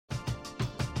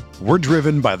We're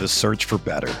driven by the search for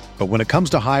better. But when it comes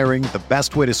to hiring, the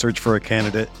best way to search for a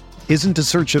candidate isn't to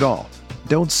search at all.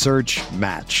 Don't search,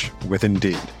 match with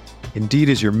Indeed. Indeed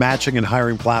is your matching and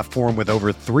hiring platform with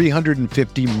over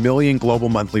 350 million global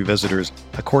monthly visitors,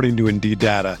 according to Indeed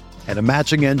data, and a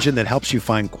matching engine that helps you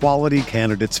find quality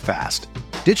candidates fast.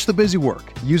 Ditch the busy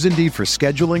work. Use Indeed for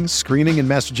scheduling, screening, and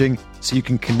messaging so you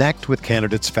can connect with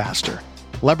candidates faster.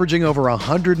 Leveraging over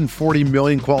 140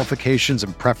 million qualifications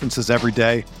and preferences every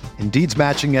day, Indeed's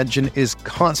matching engine is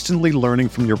constantly learning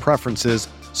from your preferences,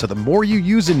 so the more you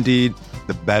use Indeed,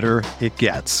 the better it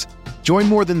gets. Join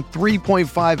more than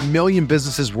 3.5 million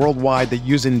businesses worldwide that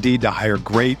use Indeed to hire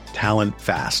great talent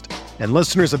fast. And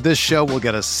listeners of this show will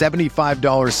get a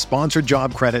 $75 sponsored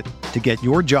job credit to get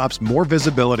your jobs more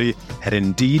visibility at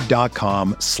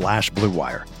Indeed.com/Blue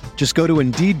Wire. Just go to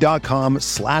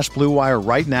Indeed.com/Blue Wire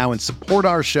right now and support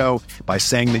our show by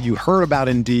saying that you heard about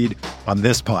Indeed on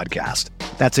this podcast.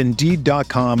 That's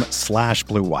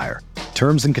Indeed.com/Blue Wire.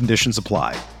 Terms and conditions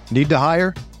apply. Need to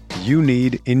hire? You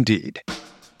need Indeed.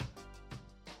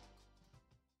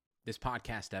 This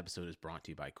podcast episode is brought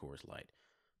to you by Coors Light.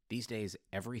 These days,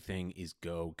 everything is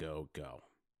go, go, go.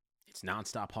 It's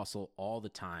nonstop hustle all the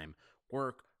time.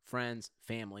 Work, friends,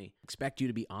 family, expect you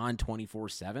to be on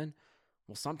 24/7.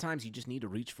 Well, sometimes you just need to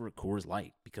reach for a Coors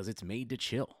Light because it's made to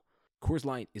chill. Coors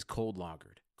Light is cold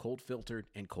lagered, cold filtered,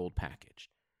 and cold packaged.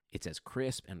 It's as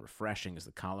crisp and refreshing as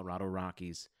the Colorado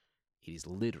Rockies. It is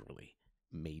literally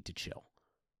made to chill.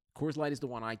 Coors Light is the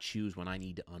one I choose when I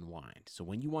need to unwind. So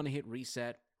when you want to hit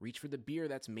reset, reach for the beer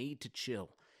that's made to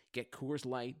chill. Get Coors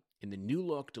Light in the new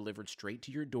look delivered straight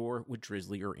to your door with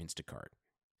Drizzly or Instacart.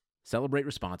 Celebrate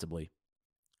responsibly.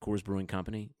 Coors Brewing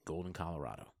Company, Golden,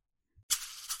 Colorado.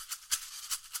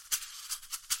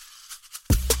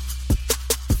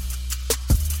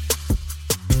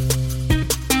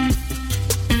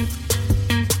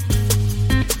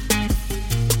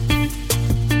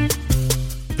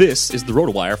 This is the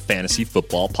RotoWire Fantasy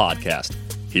Football Podcast.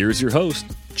 Here's your host,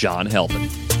 John Halpin.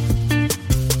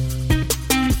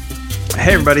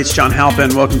 Hey everybody, it's John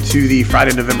Halpin. Welcome to the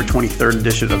Friday, November 23rd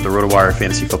edition of the RotoWire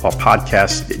Fantasy Football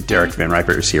Podcast. Derek Van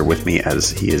Riper is here with me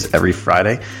as he is every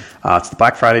Friday. It's the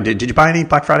Black Friday. Did you buy any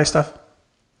Black Friday stuff?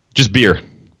 Just beer.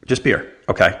 Just beer.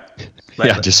 Okay.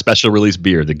 Yeah, just special release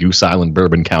beer. The Goose Island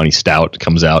Bourbon County Stout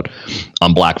comes out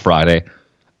on Black Friday.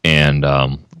 And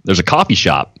there's a coffee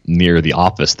shop near the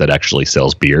office that actually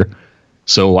sells beer.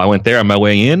 So I went there on my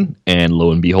way in, and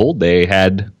lo and behold, they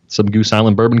had some Goose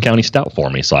Island Bourbon County Stout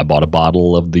for me. So I bought a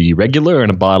bottle of the regular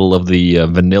and a bottle of the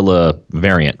vanilla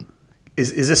variant.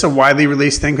 Is this a widely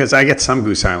released thing? Because I get some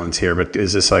Goose Islands here, but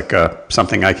is this like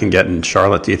something I can get in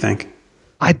Charlotte, do you think?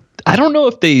 I don't know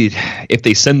if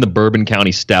they send the Bourbon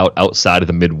County Stout outside of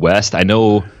the Midwest. I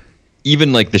know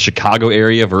even like the Chicago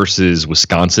area versus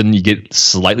Wisconsin, you get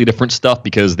slightly different stuff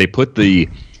because they put the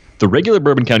regular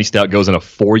Bourbon County Stout goes in a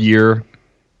 4-year,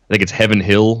 I think it's Heaven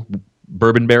Hill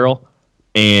bourbon barrel.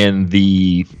 And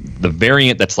the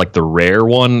variant that's like the rare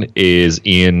one is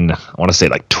in, I want to say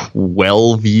like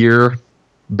 12-year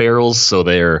barrels. So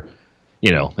they're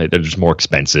just more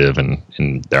expensive and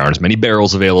there aren't as many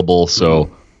barrels available.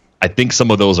 So I think some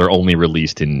of those are only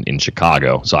released in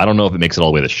Chicago. So I don't know if it makes it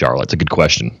all the way to Charlotte. It's a good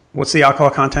question. What's the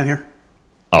alcohol content here?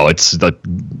 Oh, it's the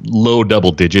low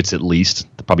double digits at least,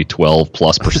 probably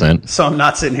 12+%. So I'm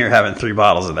not sitting here having 3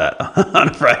 bottles of that on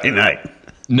a Friday night.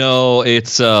 No,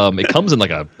 it's it comes in like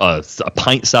a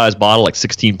pint-sized bottle, like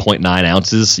 16.9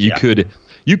 ounces. You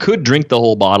could drink the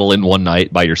whole bottle in one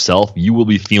night by yourself. You will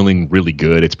be feeling really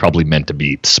good. It's probably meant to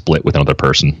be split with another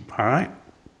person. All right.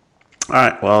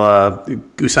 Well,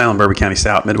 Goose Island Bourbon County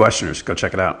Stout, Midwesterners, go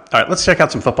check it out. All right, let's check out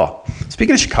some football.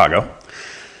 Speaking of Chicago,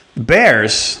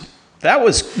 Bears, that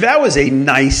was a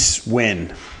nice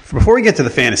win. Before we get to the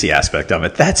fantasy aspect of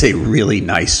it, that's a really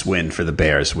nice win for the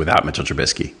Bears without Mitchell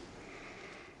Trubisky.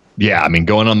 Yeah, I mean,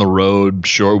 going on the road,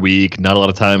 short week, not a lot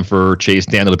of time for Chase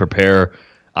Daniel to prepare.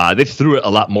 They threw it a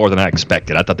lot more than I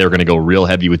expected. I thought they were going to go real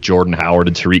heavy with Jordan Howard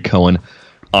and Tariq Cohen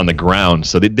on the ground.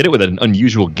 So they did it with an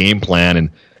unusual game plan, and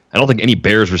I don't think any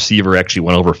Bears receiver actually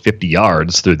went over 50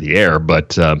 yards through the air,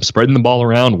 but spreading the ball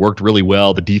around worked really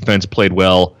well. The defense played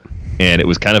well, and it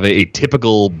was kind of a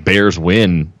typical Bears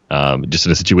win, just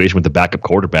in a situation with the backup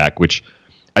quarterback, which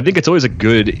I think it's always a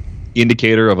good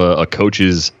indicator of a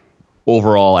coach's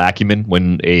overall acumen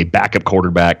when a backup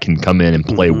quarterback can come in and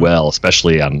play well,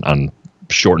 especially on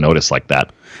short notice like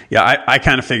that. Yeah, I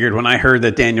kind of figured when I heard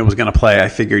that Daniel was going to play, I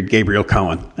figured Gabriel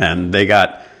Cohen, and they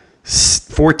got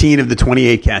 14 of the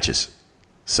 28 catches.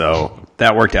 So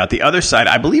that worked out. The other side,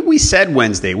 I believe we said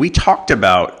Wednesday, we talked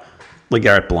about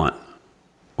LeGarrette Blount.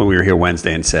 when we were here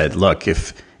Wednesday and said, look,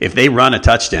 if they run a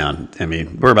touchdown, I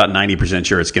mean, we're about 90%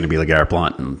 sure it's going to be LeGarrette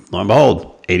Blount. And lo and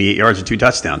behold, 88 yards and 2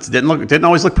 touchdowns. It didn't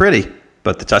always look pretty,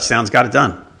 but the touchdowns got it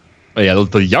done. Yeah,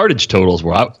 the yardage totals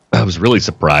were I was really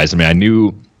surprised. I mean, I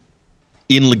knew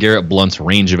in LeGarrette Blount's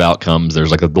range of outcomes,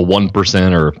 there's like the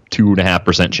 1% or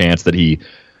 2.5% chance that he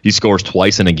scores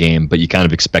twice in a game, but you kind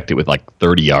of expect it with like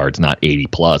 30 yards, not 80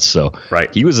 plus. So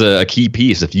right. He was a key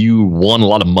piece. If you won a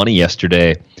lot of money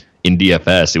yesterday in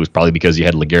DFS, it was probably because you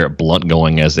had LeGarrette Blount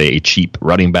going as a cheap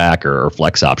running back or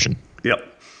flex option. Yep.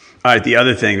 All right, the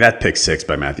other thing, that pick 6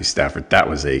 by Matthew Stafford,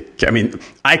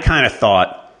 I kind of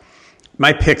thought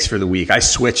my picks for the week, I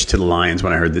switched to the Lions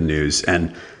when I heard the news,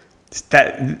 and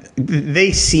that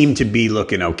they seemed to be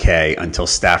looking okay until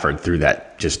Stafford threw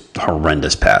that just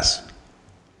horrendous pass.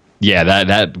 Yeah,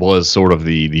 that was sort of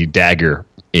the dagger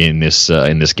in this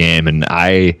game, and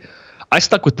I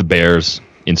stuck with the Bears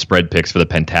in spread picks for the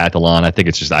pentathlon. I think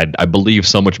it's just I believe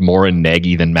so much more in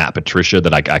Nagy than Matt Patricia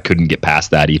that I couldn't get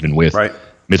past that, even with right.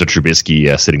 Mr.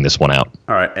 Trubisky sitting this one out.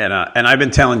 All right, and I've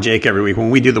been telling Jake every week when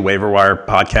we do the waiver wire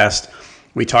podcast,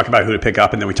 we talk about who to pick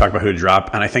up and then we talk about who to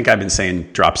drop, and I think I've been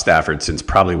saying drop Stafford since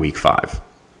probably week 5,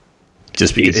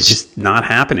 just because it's just not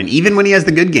happening. Even when he has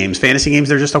the good games, fantasy games,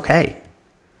 they're just okay.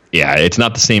 Yeah, it's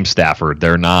not the same Stafford.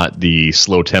 They're not the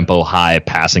slow tempo, high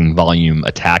passing volume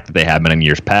attack that they have been in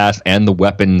years past, and the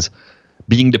weapons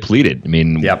being depleted. I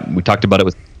mean, We talked about it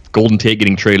with Golden Tate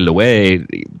getting traded away.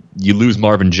 You lose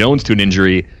Marvin Jones to an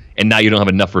injury, and now you don't have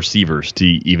enough receivers to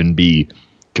even be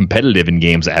competitive in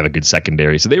games that have a good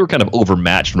secondary. So they were kind of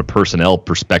overmatched from a personnel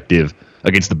perspective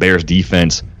against the Bears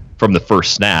defense from the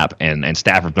first snap, and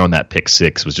Stafford throwing that pick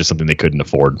 6 was just something they couldn't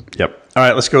afford. Yep. All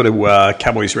right, let's go to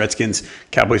Cowboys-Redskins.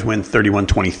 Cowboys win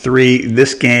 31-23.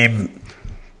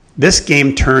 This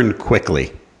game turned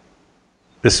quickly.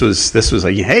 This was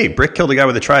like, hey, Brick killed a guy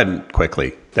with a trident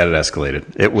quickly. That had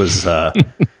escalated. It was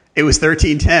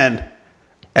 13-10.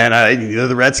 And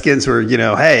the Redskins were,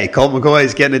 hey, Colt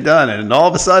McCoy's getting it done. And all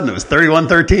of a sudden, it was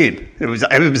 31-13. It was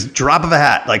a drop of a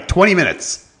hat, like 20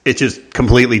 minutes. It just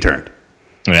completely turned.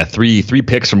 Yeah, three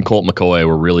picks from Colt McCoy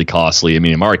were really costly. I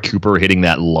mean, Amari Cooper hitting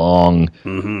that long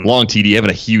TD,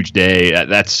 having a huge day.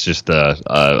 That's just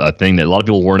a thing that a lot of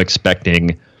people weren't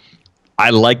expecting. I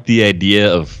like the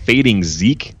idea of fading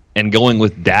Zeke and going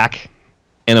with Dak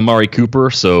and Amari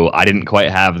Cooper. So I didn't quite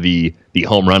have the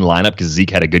home run lineup because Zeke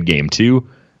had a good game too.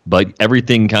 But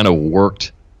everything kind of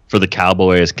worked for the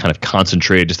Cowboys, kind of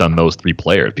concentrated just on those 3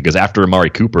 players. Because after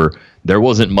Amari Cooper, there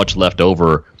wasn't much left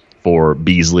over for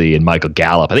Beasley and Michael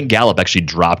Gallup. I think Gallup actually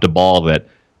dropped a ball that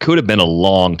could have been a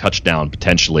long touchdown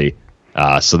potentially.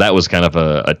 So that was kind of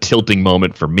a tilting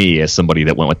moment for me as somebody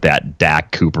that went with that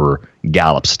Dak, Cooper,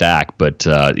 Gallup stack. But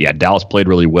Dallas played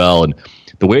really well. And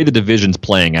the way the division's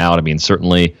playing out, I mean,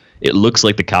 certainly it looks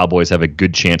like the Cowboys have a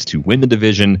good chance to win the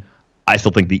division. I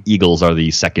still think the Eagles are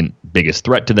the second biggest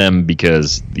threat to them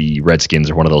because the Redskins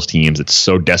are one of those teams that's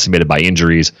so decimated by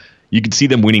injuries. You could see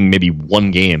them winning maybe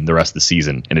one game the rest of the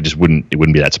season, and it wouldn't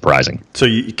be that surprising. So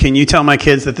can you tell my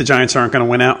kids that the Giants aren't going to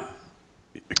win out?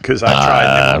 Because I tried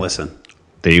and they won't listen.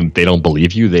 They don't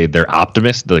believe you. They're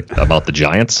optimists about the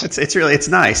Giants. It's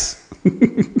nice,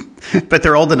 but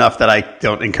they're old enough that I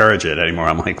don't encourage it anymore.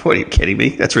 I'm like, what, are you kidding me?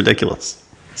 That's ridiculous.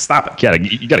 Stop it.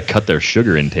 You got to cut their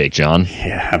sugar intake, John.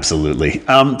 Yeah, absolutely.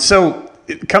 So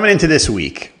coming into this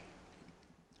week,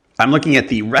 I'm looking at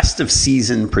the rest of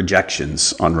season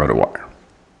projections on RotoWire.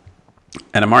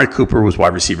 And Amari Cooper was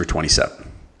wide receiver 27.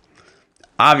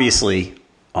 Obviously,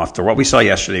 after what we saw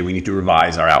yesterday, we need to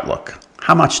revise our outlook.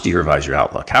 How much do you revise your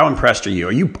outlook? How impressed are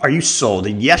you? Are you sold?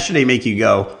 Did yesterday make you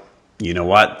go, you know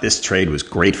what? This trade was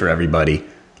great for everybody.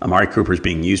 Amari Cooper's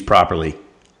being used properly.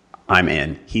 I'm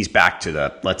in. He's back to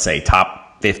the, let's say,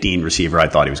 top 15 receiver I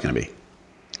thought he was going to be.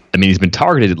 I mean, he's been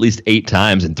targeted at least 8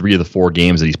 times in 3 of the 4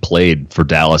 games that he's played for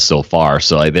Dallas so far.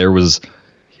 So there was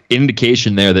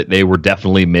indication there that they were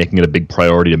definitely making it a big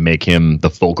priority to make him the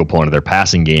focal point of their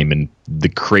passing game. And the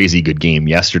crazy good game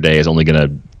yesterday is only going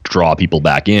to draw people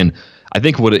back in. I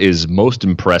think what is most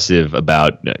impressive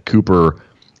about Cooper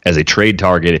as a trade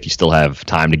target, if you still have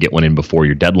time to get one in before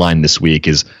your deadline this week,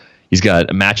 is he's got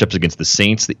matchups against the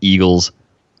Saints, the Eagles.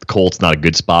 The Colts, not a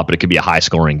good spot, but it could be a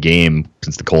high-scoring game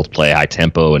since the Colts play high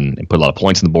tempo and put a lot of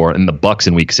points on the board, and the Bucs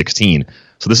in Week 16.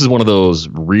 So this is one of those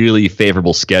really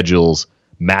favorable schedules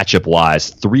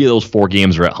matchup-wise. 3 of those 4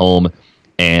 games are at home,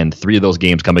 and 3 of those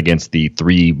games come against the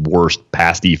 3 worst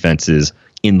pass defenses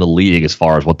in the league as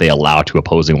far as what they allow to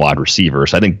opposing wide receivers.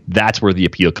 So I think that's where the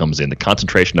appeal comes in, the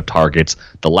concentration of targets,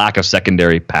 the lack of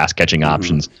secondary pass-catching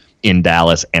options in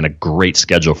Dallas, and a great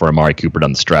schedule for Amari Cooper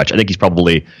down the stretch. I think he's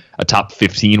probably a top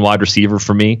 15 wide receiver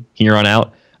for me here on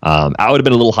out. I would have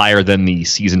been a little higher than the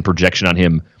season projection on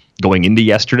him going into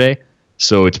yesterday.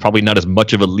 So it's probably not as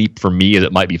much of a leap for me as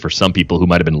it might be for some people who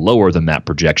might have been lower than that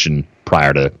projection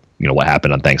prior to what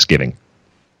happened on Thanksgiving.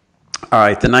 All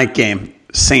right, the night game,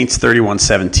 Saints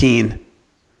 31-17.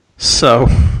 So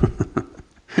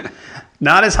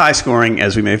not as high scoring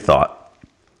as we may have thought.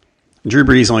 Drew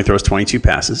Brees only throws 22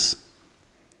 passes,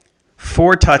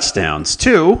 4 touchdowns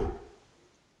to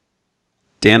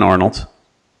Dan Arnold,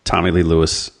 Tommy Lee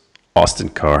Lewis, Austin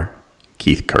Carr,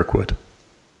 Keith Kirkwood.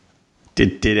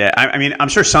 I'm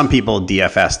sure some people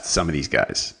DFS'd some of these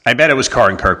guys. I bet it was Carr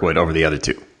and Kirkwood over the other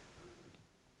two.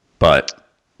 But,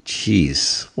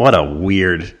 geez, what a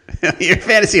weird... Your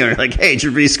fantasy owner, like, hey,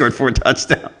 Drew Brees scored 4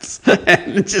 touchdowns.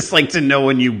 And just like to no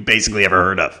one you basically ever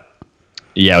heard of.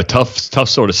 Yeah, tough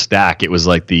sort of stack. It was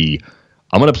like I'm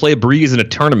going to play Brees in a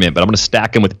tournament, but I'm going to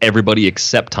stack him with everybody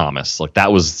except Thomas. Like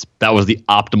that was the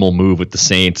optimal move with the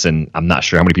Saints, and I'm not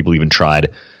sure how many people even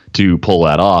tried to pull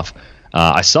that off.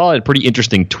 I saw a pretty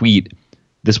interesting tweet.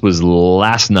 This was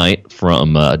last night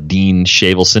from Dean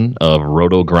Shavelson of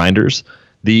Roto Grinders.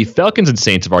 The Falcons and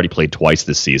Saints have already played twice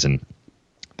this season.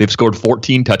 They've scored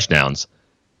 14 touchdowns,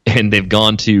 and they've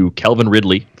gone to Calvin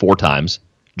Ridley 4 times.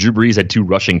 Drew Brees had 2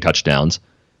 rushing touchdowns.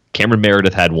 Cameron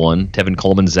Meredith had 1. Tevin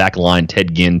Coleman, Zach Line,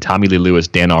 Ted Ginn, Tommy Lee Lewis,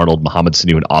 Dan Arnold, Mohamed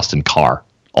Sanu, and Austin Carr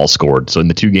all scored. So in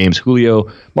the 2 games,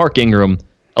 Julio, Mark Ingram,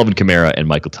 Alvin Kamara, and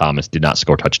Michael Thomas did not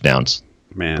score touchdowns.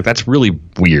 Man, but that's really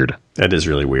weird. That is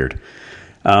really weird.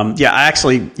 I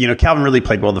actually, Calvin Ridley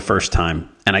played well the first time,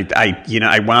 and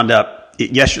I wound up.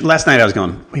 Last night I was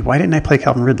going, wait, why didn't I play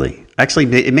Calvin Ridley? Actually,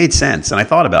 it made sense, and I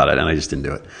thought about it, and I just didn't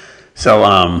do it.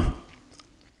 So,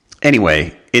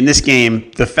 anyway, in this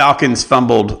game, the Falcons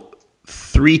fumbled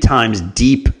 3 times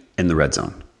deep in the red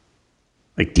zone,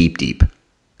 like deep, a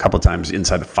couple of times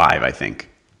inside the 5, I think.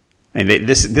 And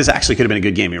this actually could have been a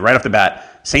good game. Right off the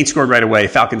bat, Saints scored right away.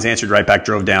 Falcons answered right back,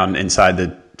 drove down inside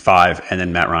the 5, and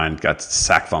then Matt Ryan got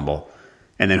sack fumble.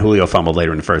 And then Julio fumbled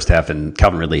later in the first half, and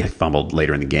Calvin Ridley fumbled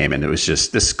later in the game. And it was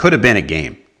just, this could have been a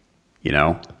game,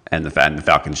 and the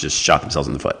Falcons just shot themselves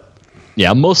in the foot. Yeah,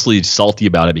 I'm mostly salty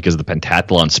about it because of the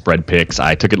pentathlon spread picks.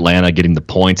 I took Atlanta getting the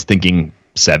points, thinking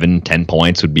 7-10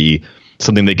 points would be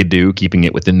something they could do, keeping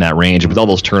it within that range. And with all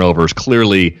those turnovers,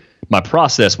 clearly my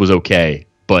process was okay,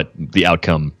 but the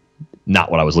outcome, not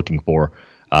what I was looking for.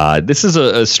 This is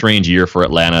a strange year for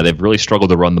Atlanta. They've really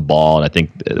struggled to run the ball, and I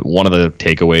think one of the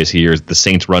takeaways here is the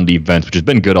Saints' run defense, which has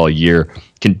been good all year,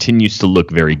 continues to look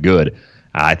very good.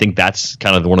 I think that's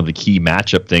kind of one of the key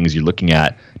matchup things you're looking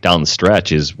at down the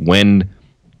stretch is when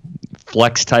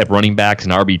flex-type running backs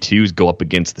and RB2s go up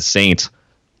against the Saints,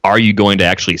 are you going to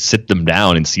actually sit them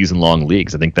down in season-long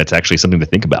leagues? I think that's actually something to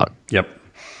think about. Yep.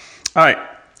 All right,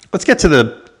 let's get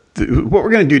to what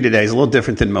we're going to do today is a little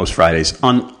different than most Fridays.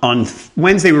 On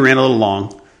Wednesday, we ran a little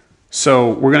long.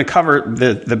 So we're going to cover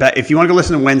if you want to go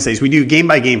listen to Wednesdays, we do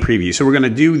game-by-game preview. So we're going to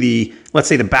do let's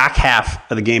say the back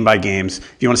half of the game-by-games.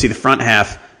 If you want to see the front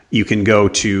half, you can go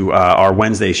to our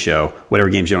Wednesday show. Whatever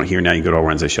games you don't hear now, you can go to our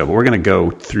Wednesday show. But we're going to go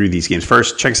through these games.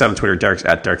 First, check us out on Twitter. Derek's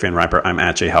at Derek Van Riper. I'm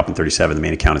at JHalpin37. The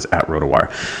main account is at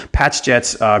RotoWire. Pats,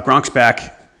 Jets, Gronk's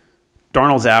back.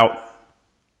 Darnold's out.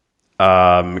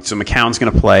 So McCown's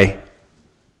going to play.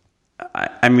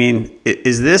 I mean,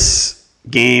 is this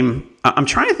game... I'm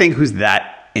trying to think who's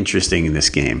that interesting in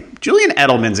this game. Julian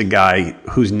Edelman's a guy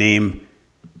whose name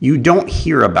you don't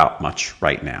hear about much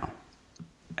right now.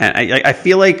 And I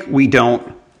feel like we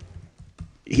don't...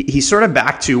 He's sort of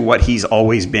back to what he's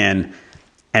always been.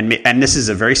 And this is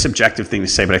a very subjective thing to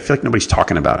say, but I feel like nobody's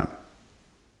talking about him.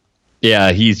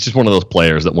 Yeah, he's just one of those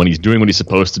players that when he's doing what he's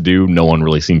supposed to do, no one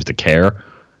really seems to care.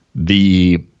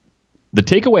 The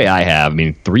takeaway I have,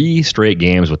 3 straight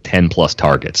games with 10-plus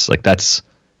targets. Like, that's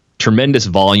tremendous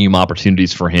volume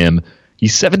opportunities for him.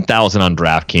 He's 7,000 on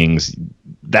DraftKings.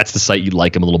 That's the site you'd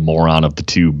like him a little more on of the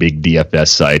 2 big DFS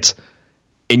sites.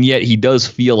 And yet he does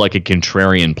feel like a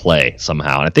contrarian play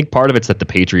somehow. And I think part of it's that the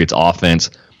Patriots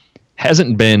offense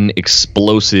hasn't been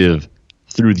explosive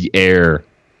through the air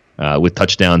with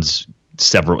touchdowns,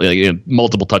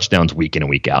 multiple touchdowns week in and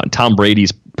week out. And Tom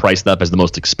Brady's priced up as the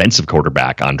most expensive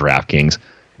quarterback on DraftKings.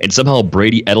 And somehow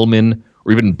Brady Edelman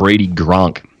or even Brady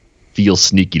Gronk feels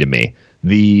sneaky to me.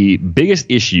 The biggest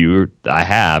issue I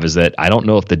have is that I don't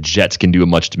know if the Jets can do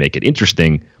much to make it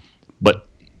interesting, but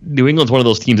New England's one of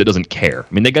those teams that doesn't care.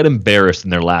 They got embarrassed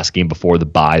in their last game before the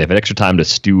bye. They've had extra time to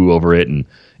stew over it and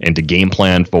to game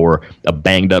plan for a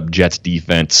banged-up Jets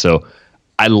defense. So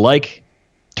I like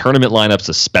tournament lineups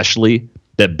especially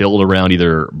that build around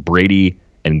either Brady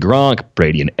and Gronk,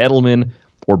 Brady and Edelman.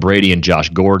 or Brady and Josh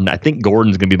Gordon. I think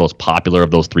Gordon's going to be the most popular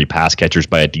of those three pass catchers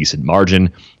by a decent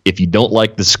margin. If you don't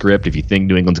like the script, if you think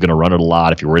New England's going to run it a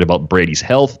lot, if you're worried about Brady's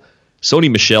health,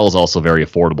 Sony Michel is also very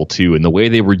affordable too. And the way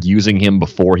they were using him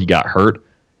before he got hurt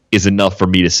is enough for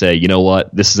me to say, you know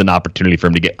what, this is an opportunity for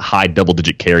him to get high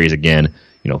double-digit carries again.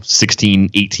 16,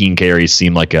 18 carries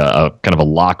seem like a kind of a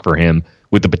lock for him,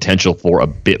 with the potential for a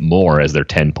bit more as their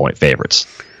 10-point favorites.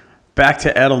 Back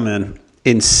to Edelman.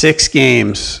 In 6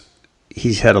 games,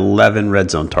 he's had 11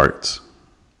 red zone targets.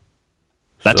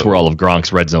 That's where all of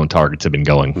Gronk's red zone targets have been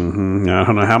going. Mm-hmm. I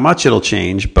don't know how much it'll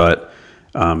change, but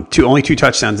only 2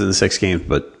 touchdowns in the 6 games,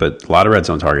 but a lot of red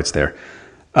zone targets there.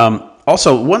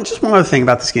 Also, one other thing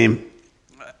about this game.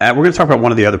 We're going to talk about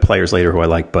one of the other players later who I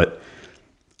like, but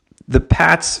the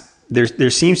Pats, there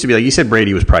seems to be, like you said,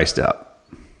 Brady was priced up.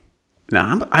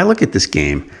 Now, I look at this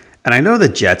game, and I know the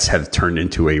Jets have turned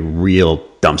into a real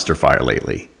dumpster fire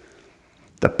lately.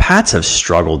 The Pats have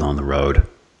struggled on the road.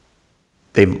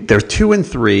 They're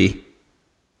 2-3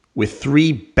 with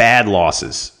 3 bad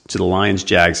losses to the Lions,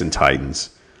 Jags, and Titans.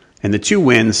 And the 2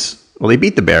 wins, well, they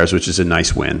beat the Bears, which is a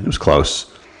nice win. It was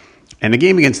close. And the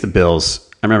game against the Bills,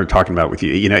 I remember talking about it with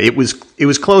you. It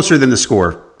was closer than the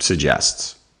score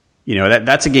suggests.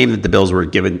 That's a game that the Bills were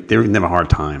giving them a hard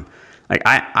time. Like,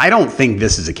 I don't think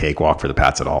this is a cakewalk for the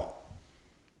Pats at all.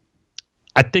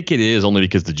 I think it is, only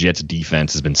because the Jets'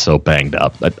 defense has been so banged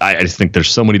up. I just think there's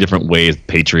so many different ways the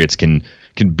Patriots can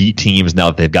beat teams now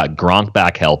that they've got Gronk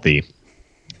back healthy,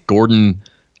 Gordon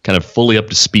kind of fully up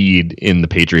to speed in the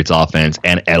Patriots' offense,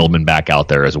 and Edelman back out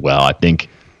there as well. I think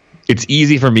it's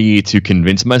easy for me to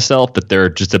convince myself that they're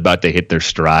just about to hit their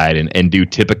stride and do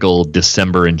typical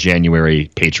December and January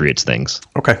Patriots things.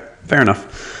 Okay, fair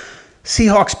enough.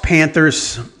 Seahawks,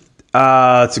 Panthers.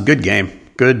 It's a good game.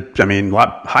 Good. I mean,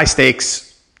 high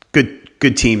stakes.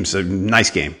 Good teams. A nice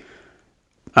game.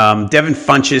 Devin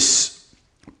Funchess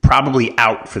probably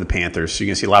out for the Panthers. So you're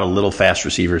going to see a lot of little fast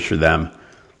receivers for them.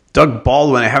 Doug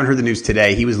Baldwin, I haven't heard the news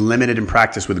today. He was limited in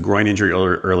practice with a groin injury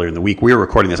earlier in the week. We are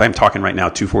recording this. I'm talking right now,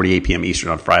 2:48 p.m. Eastern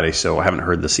on Friday, so I haven't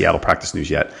heard the Seattle practice news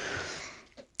yet.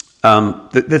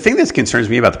 The thing that concerns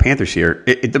me about the Panthers here,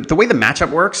 the way the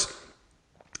matchup works,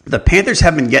 the Panthers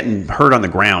have been getting hurt on the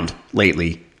ground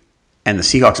lately, and the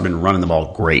Seahawks have been running the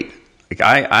ball great. Like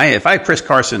if I have Chris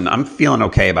Carson, I'm feeling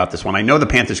okay about this one. I know the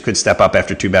Panthers could step up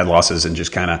after 2 bad losses and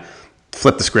just kind of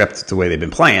flip the script the way they've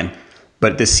been playing,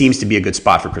 but this seems to be a good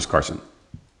spot for Chris Carson.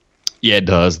 Yeah, it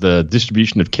does. The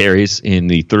distribution of carries in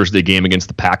the Thursday game against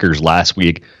the Packers last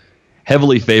week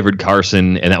heavily favored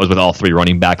Carson, and that was with all 3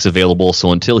 running backs available.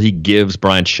 So until he gives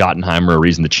Brian Schottenheimer a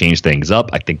reason to change things up,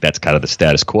 I think that's kind of the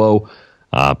status quo.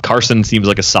 Carson seems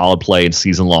like a solid play in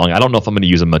season long. I don't know if I'm going to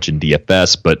use him much in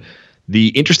DFS, but the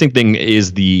interesting thing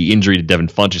is the injury to Devin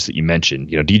Funchess that you mentioned.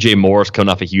 DJ Moore's coming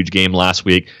off a huge game last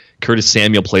week. Curtis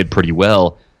Samuel played pretty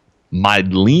well. My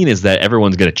lean is that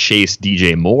everyone's going to chase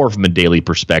DJ Moore from a daily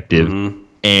perspective,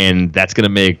 and that's going to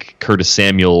make Curtis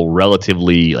Samuel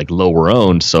relatively lower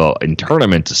owned. So in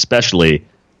tournaments especially,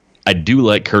 I do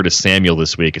like Curtis Samuel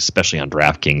this week, especially on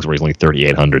DraftKings, where he's only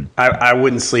 3,800. I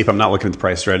wouldn't sleep. I'm not looking at the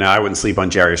price right now. I wouldn't sleep on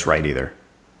Jarius Wright either,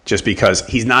 just because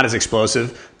he's not as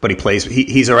explosive, but he plays.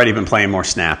 He's already been playing more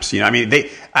snaps. I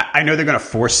know they're going to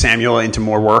force Samuel into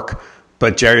more work,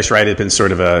 but Jarius Wright has been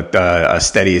sort of a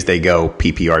steady as they go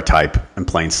PPR type and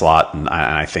playing slot, and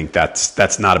I think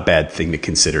that's not a bad thing to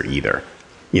consider either.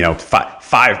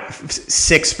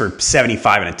 6 for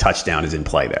 75 and a touchdown is in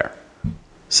play there.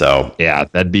 So yeah,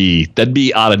 that'd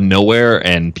be out of nowhere,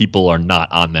 and people are not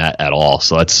on that at all.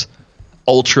 So that's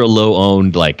ultra low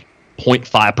owned,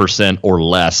 0.5% or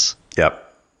less. Yep.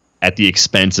 At the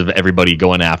expense of everybody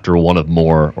going after one of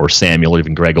Moore or Samuel or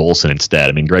even Greg Olsen instead.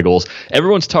 I mean, Greg Olsen,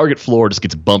 everyone's target floor just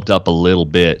gets bumped up a little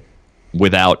bit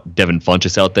without Devin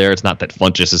Funchess out there. It's not that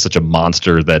Funchess is such a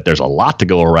monster that there's a lot to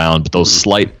go around, but those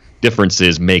slight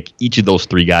differences make each of those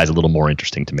 3 guys a little more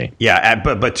interesting to me. Yeah,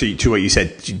 but to what you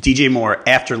said, DJ Moore,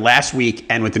 after last week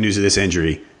and with the news of this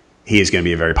injury, he is going to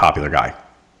be a very popular guy.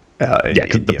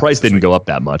 Because the price didn't go up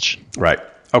that much. Right.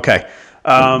 Okay.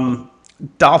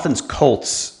 Dolphins,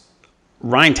 Colts.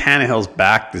 Ryan Tannehill's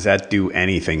back. Does that do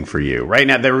anything for you? Right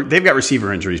now, they've got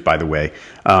receiver injuries, by the way.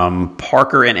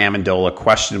 Parker and Amendola,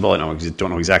 questionable. I don't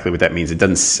know exactly what that means. It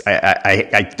doesn't.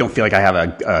 I don't feel like I have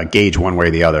a gauge one way or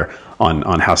the other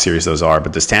on how serious those are.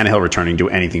 But does Tannehill returning do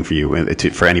anything for you,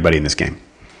 for anybody in this game?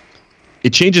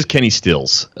 It changes Kenny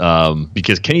Stills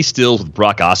because Kenny Stills with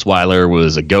Brock Osweiler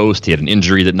was a ghost. He had an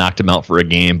injury that knocked him out for a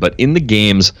game. But in the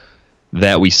games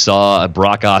that we saw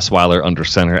Brock Osweiler under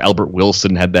center, Albert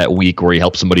Wilson had that week where he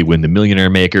helped somebody win the Millionaire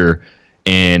Maker.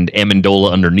 and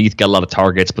Amendola underneath got a lot of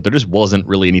targets, but there just wasn't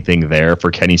really anything there for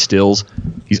Kenny Stills.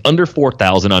 He's under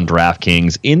 4,000 on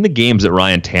DraftKings. In the games that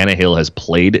Ryan Tannehill has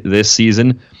played this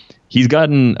season, he's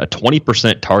gotten a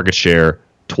 20% target share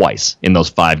twice in those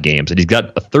 5 games, and he's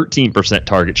got a 13%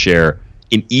 target share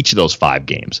in each of those 5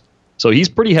 games. So he's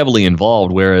pretty heavily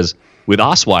involved, whereas with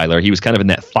Osweiler, he was kind of in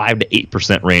that 5 to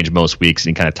 8% range most weeks, and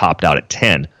he kind of topped out at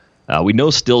 10. We know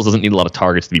Stills doesn't need a lot of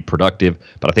targets to be productive,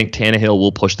 but I think Tannehill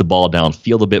will push the ball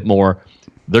downfield a bit more.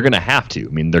 They're going to have to. I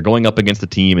mean, they're going up against the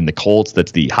team in the Colts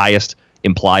that's the highest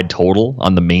implied total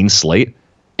on the main slate,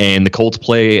 and the Colts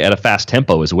play at a fast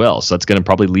tempo as well. So that's going to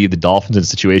probably leave the Dolphins in a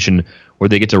situation where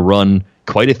they get to run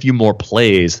quite a few more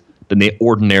plays than they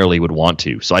ordinarily would want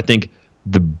to. So I think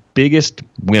the biggest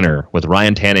winner with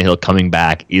Ryan Tannehill coming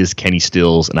back is Kenny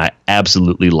Stills, and I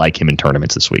absolutely like him in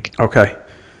tournaments this week. Okay.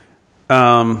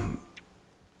 The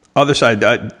other side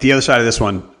of this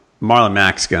one, Marlon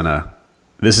Mack's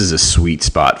this is a sweet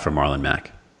spot for Marlon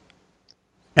Mack.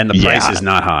 And the price is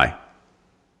not high.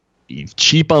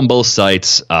 Cheap on both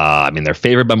sites. They're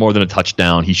favored by more than a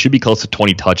touchdown. He should be close to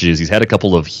 20 touches. He's had a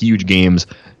couple of huge games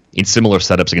in similar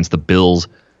setups against the Bills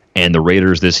and the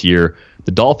Raiders this year.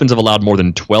 The Dolphins have allowed more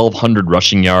than 1,200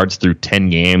 rushing yards through 10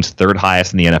 games, third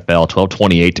highest in the NFL,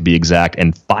 1,228 to be exact,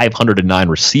 and 509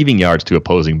 receiving yards to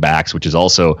opposing backs, which is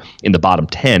also in the bottom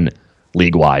 10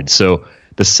 league-wide. So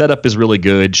the setup is really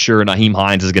good. Sure, Nyheim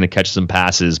Hines is going to catch some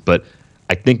passes, but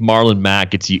I think Marlon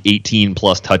Mack gets you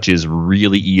 18-plus touches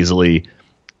really easily.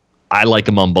 I like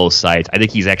him on both sides. I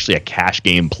think he's actually a cash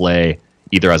game play,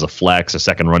 either as a flex, a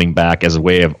second running back, as a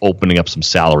way of opening up some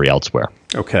salary elsewhere.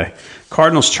 Okay.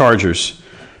 Cardinals-Chargers.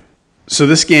 So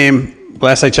this game,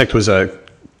 last I checked, was a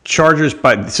Chargers,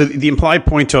 so the implied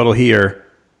point total here,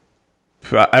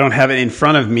 I don't have it in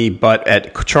front of me, but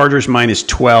at Chargers minus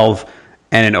 12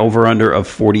 and an over-under of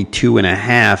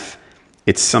 42.5,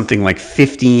 it's something like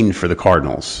 15 for the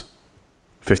Cardinals.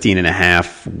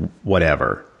 15.5,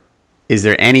 whatever. Is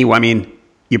there any,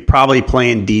 you're probably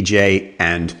playing DJ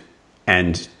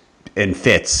and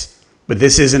Fitz, but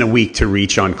this isn't a week to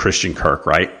reach on Christian Kirk,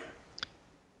 right?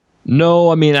 No,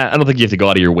 I don't think you have to go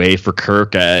out of your way for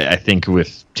Kirk. I think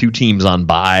with 2 teams on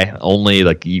bye only,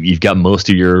 like you've got most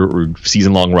of your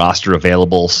season-long roster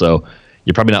available, so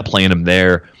you're probably not playing him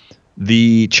there.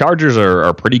 The Chargers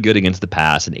are pretty good against the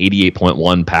pass, an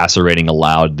 88.1 passer rating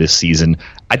allowed this season.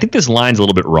 I think this line's a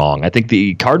little bit wrong. I think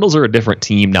the Cardinals are a different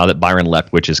team now that Byron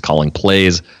Leftwich is calling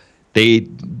plays. They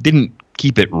didn't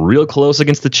keep it real close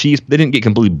against the Chiefs, but they didn't get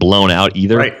completely blown out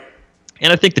either. Right.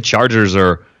 And I think the Chargers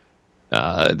are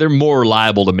they're more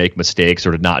liable to make mistakes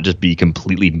or to not just be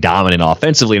completely dominant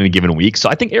offensively in a given week. So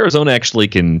I think Arizona actually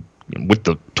can, with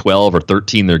the 12 or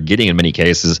 13 they're getting in many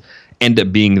cases, end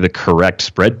up being the correct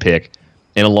spread pick.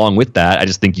 And along with that, I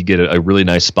just think you get a really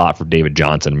nice spot for David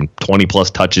Johnson.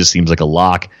 20-plus touches seems like a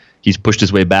lock. He's pushed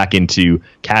his way back into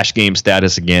cash game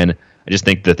status again. I just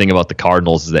think the thing about the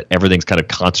Cardinals is that everything's kind of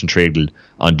concentrated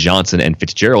on Johnson and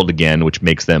Fitzgerald again, which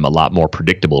makes them a lot more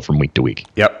predictable from week to week.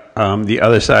 Yep. The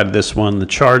other side of this one, the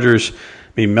Chargers,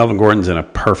 Melvin Gordon's in a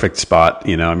perfect spot.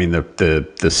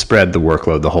 The spread, the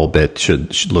workload, the whole bit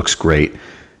should looks great.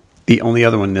 The only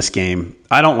other one in this game,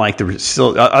 I don't like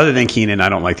other than Keenan, I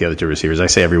don't like the other 2 receivers. I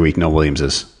say every week no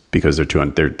Williamses because their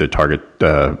target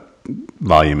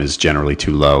volume is generally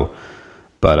too low.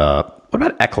 But what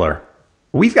about Eckler?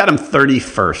 We've got him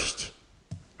 31st.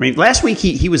 Last week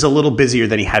he was a little busier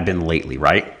than he had been lately,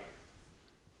 right?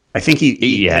 I think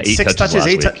he had 6 touches,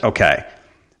 8 touches. Okay.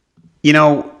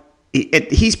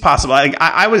 He's possible.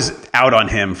 I was out on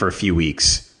him for a few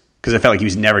weeks because I felt like he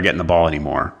was never getting the ball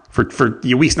anymore. For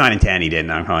weeks 9 and 10, he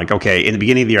didn't. I'm kind of like, okay, in the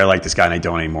beginning of the year, I like this guy and I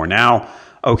don't anymore. Now,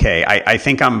 okay, I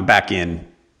think I'm back in,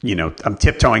 I'm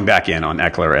tiptoeing back in on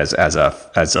Eckler as a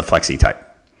flexi type.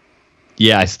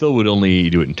 Yeah, I still would only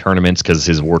do it in tournaments because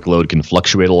his workload can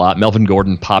fluctuate a lot. Melvin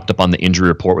Gordon popped up on the injury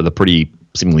report with a pretty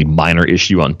seemingly minor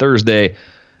issue on Thursday.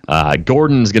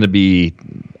 Gordon's going to be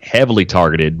heavily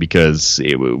targeted because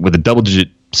with a double-digit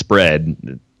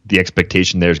spread, the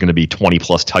expectation there is going to be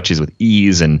 20-plus touches with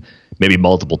ease and maybe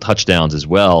multiple touchdowns as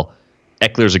well.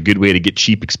 Eckler's a good way to get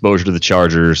cheap exposure to the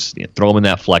Chargers. Throw him in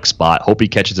that flex spot. Hope he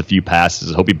catches a few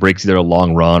passes. Hope he breaks either a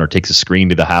long run or takes a screen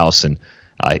to the house. And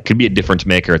it could be a difference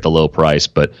maker at the low price.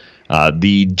 But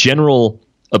the general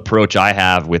approach I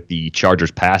have with the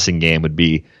Chargers passing game would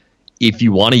be if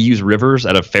you want to use Rivers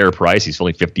at a fair price, he's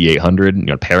only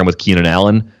 $5,800, pair him with Keenan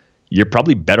Allen, you're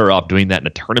probably better off doing that in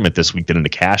a tournament this week than in a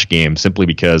cash game simply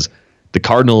because the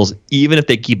Cardinals, even if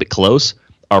they keep it close,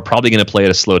 are probably going to play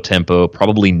at a slow tempo,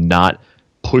 probably not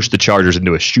push the Chargers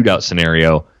into a shootout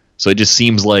scenario. So it just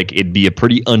seems like it'd be a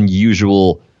pretty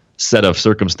unusual set of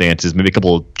circumstances, maybe a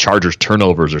couple of Chargers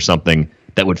turnovers or something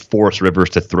that would force Rivers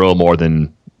to throw more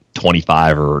than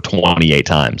 25 or 28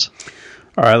 times.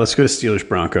 All right, let's go to Steelers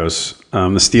Broncos. The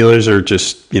Steelers are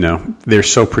just, they're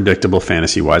so predictable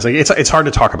fantasy wise. Like it's hard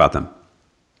to talk about them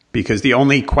because the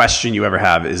only question you ever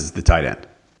have is the tight end.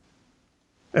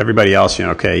 Everybody else,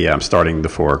 I'm starting the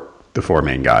four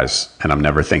main guys, and I'm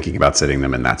never thinking about sitting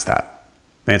them, and that's that.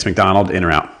 Vance McDonald, in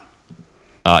or out?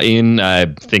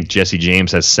 I think Jesse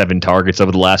James has 7 targets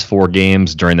over the last 4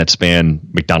 games. During that span,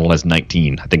 McDonald has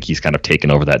 19. I think he's kind of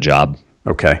taken over that job.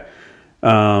 Okay.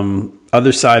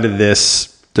 Other side of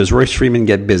this, does Royce Freeman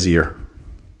get busier?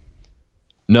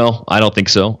 No, I don't think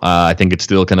so. I think it's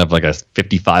still kind of like a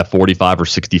 55-45 or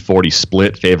 60-40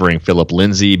 split favoring Phillip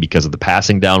Lindsay because of the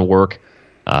passing down work.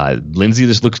 Lindsay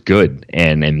just looks good,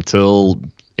 and until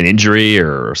an injury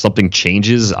or something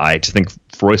changes, I just think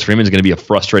Royce Freeman is going to be a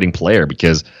frustrating player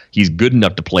because he's good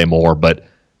enough to play more, but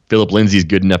Phillip Lindsay is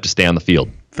good enough to stay on the field.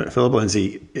 Phillip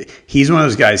Lindsay, he's one of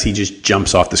those guys, he just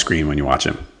jumps off the screen when you watch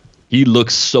him. He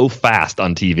looks so fast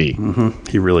on TV. Mm-hmm.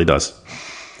 He really does.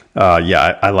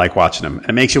 I like watching him.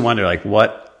 It makes you wonder, like,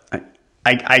 what?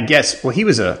 I guess. Well, he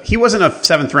wasn't a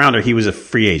 7th rounder. He was a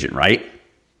free agent, right?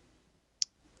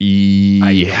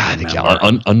 I think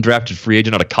undrafted free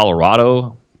agent out of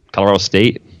Colorado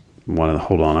State.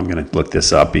 Hold on, I'm going to look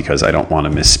this up because I don't want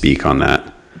to misspeak on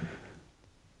that.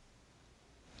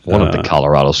 One of the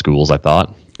Colorado schools, I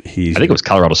thought. I think it was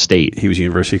Colorado State. He was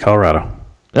University of Colorado.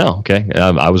 Oh, okay.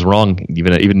 I was wrong.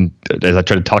 Even as I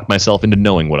tried to talk myself into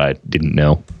knowing what I didn't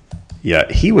know. Yeah,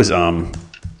 he was. You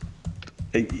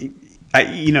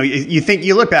think,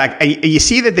 you look back, you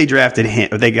see that they drafted him,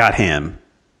 or they got him,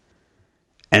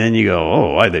 and then you go,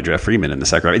 oh, why did they draft Freeman in the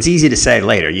 2nd round? It's easy to say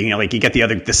later. You get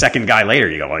the second guy later.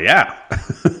 You go, well, yeah,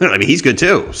 I mean, he's good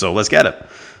too, so let's get him.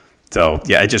 So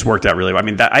yeah, it just worked out really well. I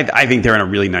mean, I think they're in a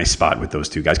really nice spot with those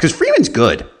two guys because Freeman's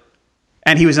good.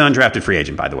 And he was an undrafted free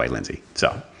agent, by the way, Lindsay.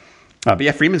 So, but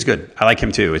yeah, Freeman's good. I like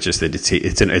him too. It's just that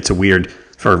it's a weird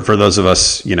for those of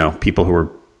us, people who were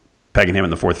pegging him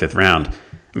in the 4th, 5th round.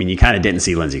 I mean, you kind of didn't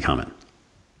see Lindsay coming.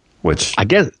 Which I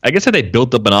guess that they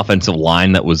built up an offensive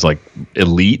line that was like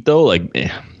elite though. Like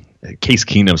Case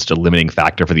Keenum's a limiting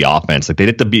factor for the offense. Like they'd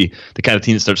have to be the kind of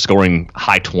team that starts scoring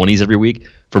high 20s every week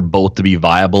for both to be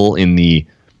viable in the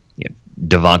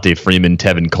Devontae Freeman,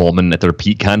 Tevin Coleman at their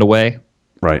peak kind of way.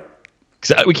 Right.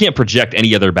 Because we can't project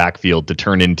any other backfield to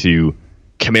turn into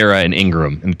Kamara and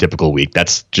Ingram in a typical week.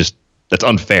 That's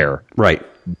unfair. Right.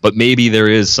 But maybe there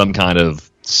is some kind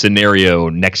of scenario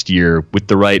next year with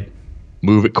the right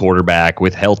move at quarterback,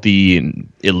 with healthy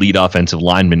and elite offensive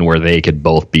linemen where they could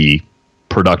both be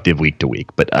productive week to week.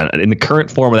 But in the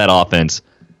current form of that offense,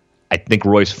 I think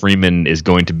Royce Freeman is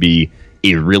going to be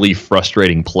a really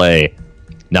frustrating play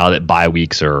now that bye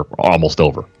weeks are almost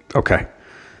over. Okay.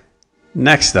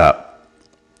 Next up.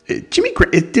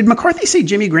 Did McCarthy say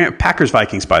Jimmy Graham? Packers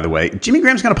Vikings, by the way. Jimmy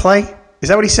Graham's going to play? Is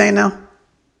that what he's saying now?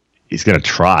 He's going to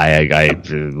try.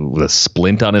 With a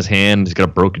splint on his hand, he's got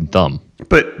a broken thumb.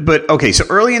 But okay. So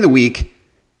early in the week,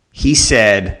 he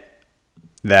said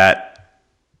that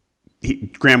he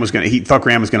thought Graham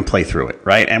was going to play through it,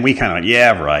 right? And we kind of went,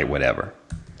 yeah, right, whatever.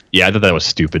 Yeah, I thought that was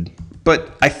stupid. But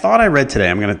I thought I read today.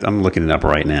 I'm looking it up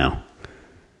right now.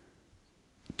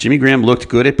 Jimmy Graham looked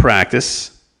good at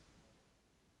practice.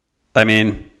 I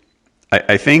mean,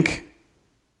 I think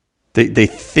they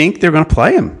think they're going to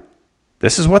play him.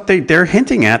 This is what they're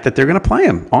hinting at, that they're going to play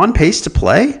him. On pace to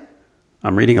play?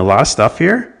 I'm reading a lot of stuff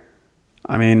here.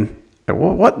 I mean,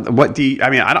 what do you... I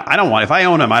mean, I don't want... If I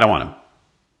own him, I don't want him.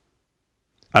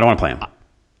 I don't want to play him.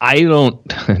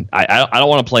 I don't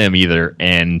want to play him either,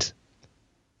 and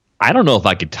I don't know if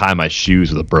I could tie my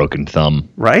shoes with a broken thumb.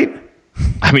 Right?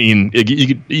 I mean, you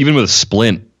could, even with a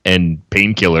splint and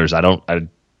painkillers,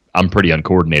 I'm pretty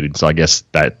uncoordinated, so I guess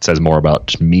that says more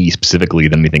about me specifically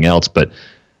than anything else. But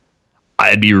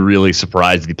I'd be really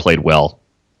surprised if he played well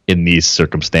in these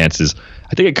circumstances.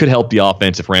 I think it could help the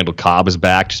offense if Randall Cobb is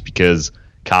back, just because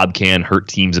Cobb can hurt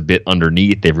teams a bit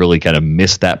underneath. They've really kind of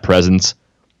missed that presence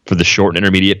for the short and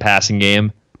intermediate passing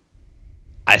game.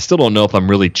 I still don't know if I'm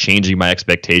really changing my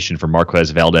expectation for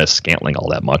Marquez Valdes-Scantling all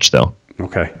that much, though.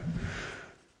 Okay.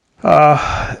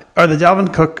 Are the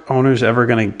Dalvin Cook owners ever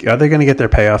going to get their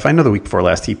payoff? I know the week before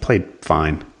last he played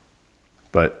fine,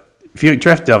 but if you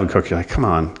draft Dalvin Cook, you're like, come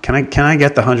on, can I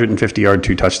get the 150-yard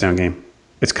 2-touchdown game?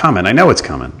 It's coming. I know it's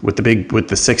coming with the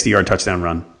 60-yard touchdown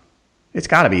run. It's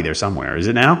got to be there somewhere. Is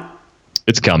it now?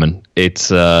 It's coming. It's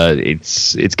got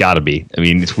to be. I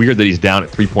mean, it's weird that he's down at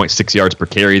 3.6 yards per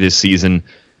carry this season,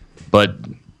 but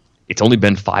it's only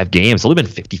been 5 games. It's only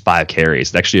been 55 carries.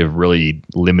 It's actually a really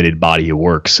limited body of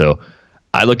work. So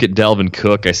I look at Dalvin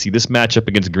Cook. I see this matchup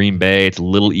against Green Bay. It's a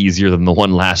little easier than the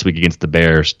one last week against the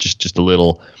Bears. Just a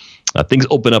little. Things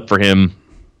open up for him.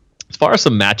 As far as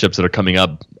some matchups that are coming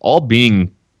up, all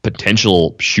being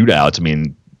potential shootouts. I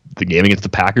mean, the game against the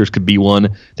Packers could be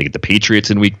one. They get the Patriots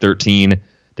in Week 13.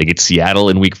 They get Seattle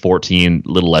in Week 14. A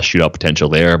little less shootout potential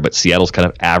there, but Seattle's kind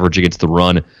of average against the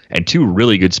run. And two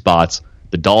really good spots,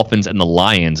 the Dolphins and the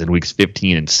Lions in Weeks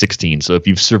 15 and 16. So if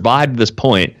you've survived this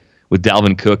point with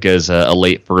Dalvin Cook as a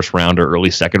late first rounder,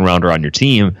 early second rounder on your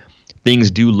team,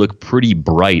 things do look pretty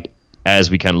bright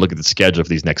as we kind of look at the schedule for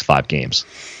these next 5 games.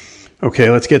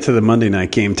 Okay, let's get to the Monday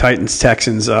night game. Titans,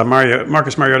 Texans.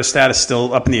 Marcus Mariota's status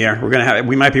still up in the air.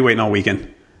 We might be waiting all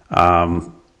weekend.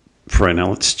 For right now,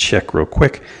 let's check real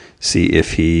quick, see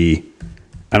if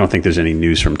I don't think there's any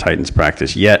news from Titans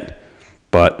practice yet,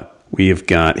 but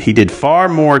he did far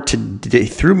more today,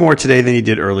 threw more today than he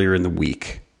did earlier in the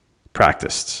week.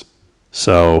 Practiced.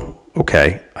 So,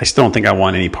 okay. I still don't think I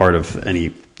want any part of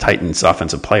any Titans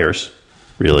offensive players,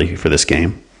 really, for this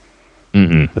game.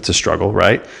 Mm-hmm. That's a struggle,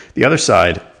 right? The other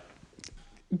side,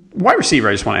 wide receiver,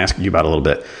 I just want to ask you about a little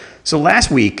bit. So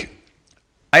last week,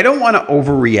 I don't want to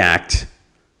overreact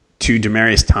to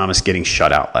Demaryius Thomas getting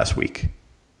shut out last week.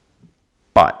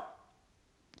 But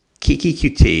Keke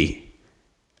Coutee,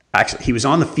 actually, he was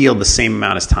on the field the same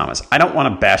amount as Thomas. I don't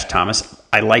want to bash Thomas.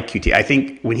 I like Coutee. I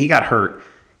think when he got hurt,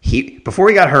 before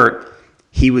he got hurt,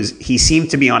 he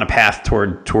seemed to be on a path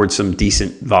toward some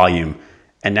decent volume.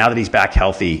 And now that he's back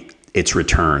healthy, it's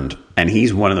returned. And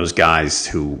he's one of those guys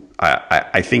who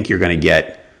I think you're going to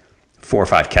get 4 or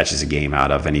 5 catches a game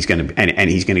out of, and he's going to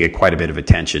get quite a bit of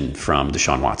attention from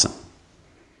Deshaun Watson.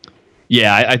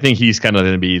 Yeah, I think he's kind of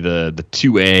going to be the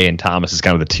 2A, and Thomas is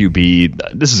kind of the 2B.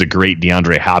 This is a great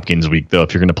DeAndre Hopkins week, though.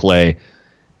 If you're going to play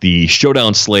the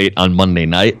showdown slate on Monday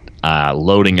night,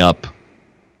 loading up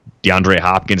DeAndre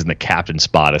Hopkins in the captain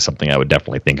spot is something I would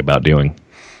definitely think about doing.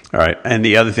 All right. And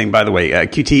the other thing, by the way,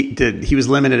 QT he was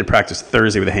limited to practice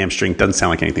Thursday with a hamstring. Doesn't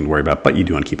sound like anything to worry about, but you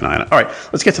do want to keep an eye on it. All right.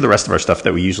 Let's get to the rest of our stuff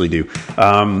that we usually do.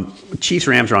 Chiefs,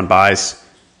 Rams are on buys.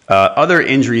 Other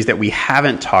injuries that we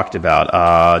haven't talked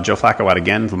about. Joe Flacco out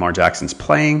again. Lamar Jackson's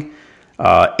playing.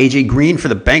 AJ Green for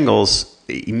the Bengals.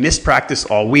 He missed practice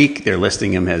all week. I think they're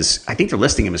listing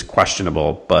him as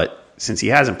questionable, but since he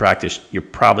hasn't practiced, you're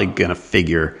probably going to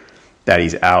figure that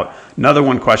he's out. Another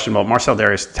one questionable, Marcel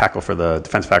Darius, tackle for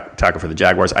the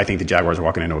Jaguars. I think the Jaguars are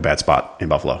walking into a bad spot in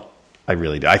Buffalo. I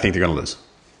really do. I think they're going to lose.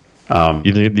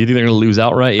 You think they're going to lose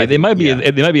outright? They might be.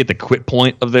 They might be at the quit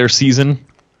point of their season.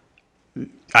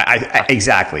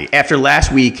 Exactly. After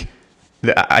last week,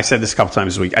 I said this a couple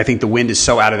times this week. I think the wind is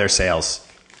so out of their sails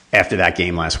after that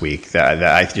game last week that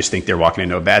I just think they're walking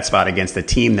into a bad spot against a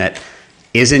team that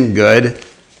isn't good,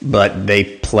 but they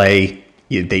play.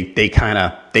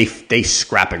 They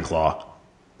scrap and claw.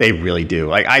 They really do.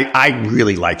 Like I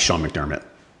really like Sean McDermott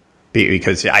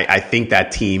because I think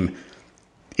that team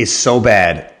is so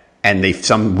bad, and they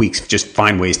some weeks just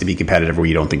find ways to be competitive where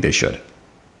you don't think they should.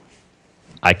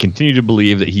 I continue to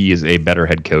believe that he is a better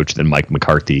head coach than Mike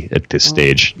McCarthy at this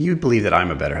stage. You believe that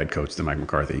I'm a better head coach than Mike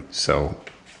McCarthy, so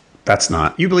that's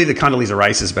not. You believe that Condoleezza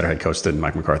Rice is a better head coach than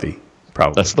Mike McCarthy,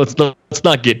 probably. Let's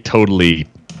not get totally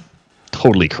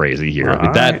crazy here. I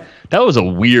mean, that was a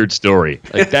weird story.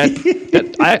 Like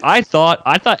that I thought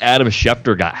Adam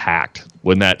Schefter got hacked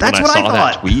when I saw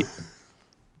that tweet.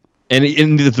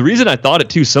 And the reason I thought it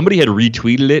too, somebody had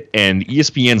retweeted it, and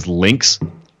ESPN's links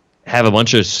have a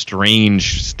bunch of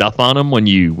strange stuff on them when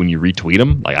you retweet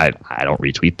them. Like I don't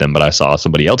retweet them, but I saw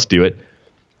somebody else do it,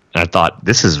 and I thought,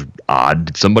 this is odd.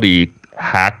 Did somebody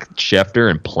hack Schefter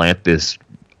and plant this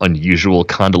unusual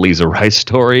Condoleezza Rice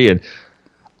story? And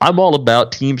I'm all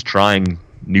about teams trying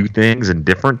new things and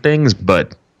different things,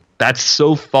 but that's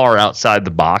so far outside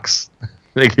the box.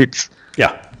 Like there's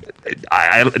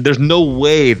no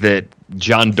way that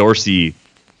John Dorsey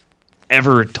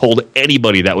ever told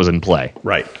anybody that was in play.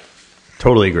 Right.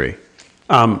 Totally agree.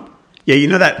 You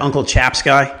know that Uncle Chaps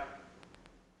guy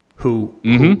who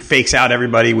fakes out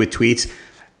everybody with tweets?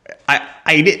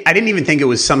 I didn't even think it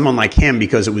was someone like him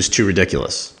because it was too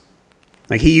ridiculous.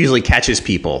 Like, he usually catches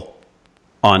people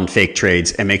on fake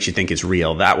trades and makes you think it's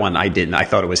real. That one I didn't. I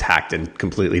thought it was hacked and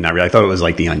completely not real. I thought it was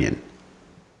like The Onion.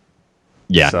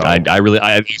 Yeah, so. I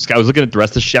was looking at the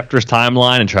rest of Schefter's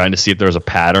timeline and trying to see if there was a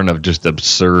pattern of just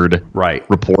absurd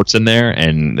reports in there,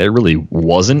 and there really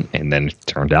wasn't. And then it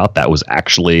turned out that was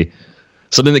actually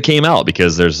something that came out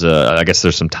because there's I guess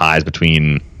there's some ties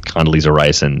between Condoleezza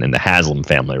Rice and the Haslam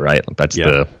family, right? That's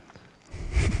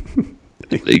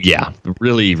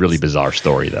really, really bizarre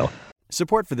story, though.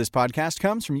 Support for this podcast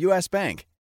comes from U.S. Bank.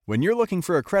 When you're looking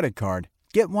for a credit card,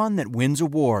 get one that wins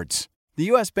awards. The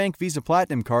U.S. Bank Visa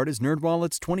Platinum Card is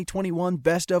NerdWallet's 2021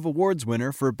 Best of Awards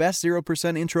winner for Best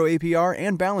 0% Intro APR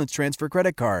and Balance Transfer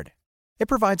Credit Card. It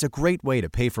provides a great way to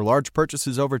pay for large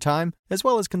purchases over time, as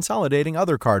well as consolidating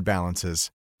other card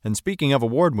balances. And speaking of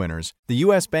award winners, the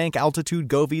U.S. Bank Altitude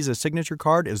Go Visa Signature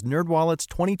Card is NerdWallet's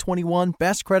 2021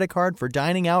 Best Credit Card for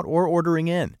dining out or ordering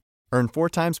in. Earn 4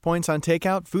 times points on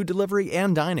takeout, food delivery,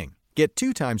 and dining. Get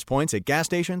 2 times points at gas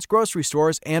stations, grocery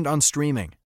stores, and on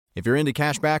streaming. If you're into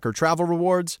cashback or travel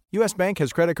rewards, U.S. Bank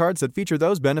has credit cards that feature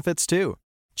those benefits too.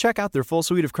 Check out their full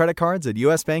suite of credit cards at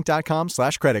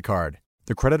usbank.com/creditcard.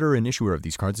 The creditor and issuer of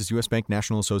these cards is U.S. Bank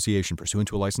National Association, pursuant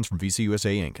to a license from Visa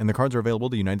USA Inc., and the cards are available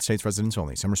to United States residents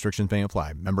only. Some restrictions may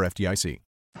apply. Member FDIC.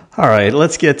 All right,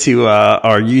 let's get to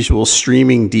our usual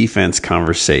streaming defense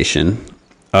conversation.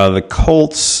 The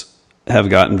Colts have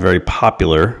gotten very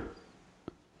popular.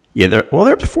 Yeah, they're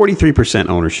up to 43%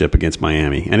 ownership against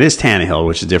Miami. And it is Tannehill,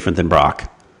 which is different than Brock.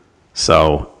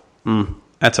 So,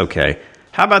 that's okay.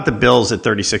 How about the Bills at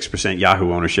 36%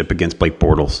 Yahoo ownership against Blake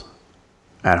Bortles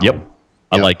at home? Yep.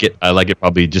 I like it. I like it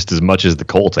probably just as much as the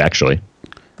Colts, actually.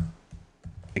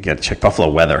 I got to check Buffalo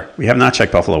weather. We have not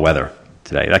checked Buffalo weather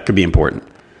today. That could be important.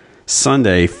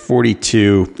 Sunday,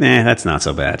 42. That's not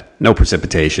so bad. No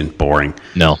precipitation. Boring.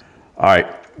 No. All right.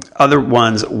 Other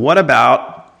ones. What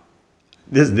about...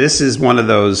 This is one of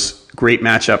those great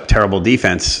matchup, terrible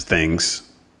defense things,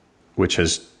 which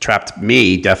has trapped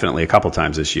me definitely a couple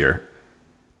times this year.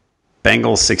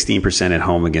 Bengals 16% at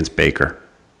home against Baker.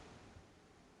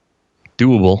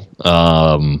 Doable.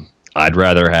 I'd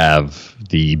rather have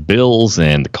the Bills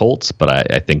and the Colts,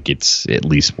 but I think it's at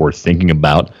least worth thinking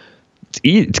about.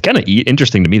 It's kind of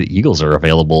interesting to me that Eagles are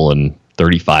available in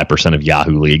 35% of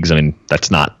Yahoo leagues. I mean,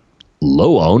 that's not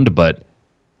low owned, but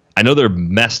I know they're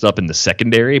messed up in the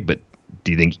secondary, but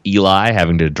do you think Eli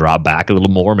having to drop back a little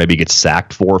more, maybe gets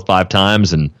sacked 4 or 5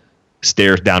 times and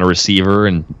stares down a receiver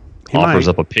and offers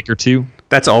up a pick or two?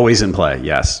 That's always in play,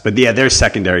 yes. But yeah, their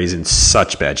secondary is in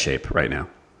such bad shape right now.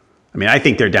 I mean, I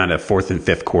think they're down to 4th and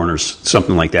 5th corners,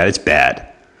 something like that. It's bad.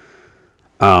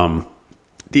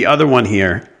 The other one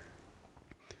here,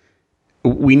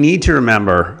 we need to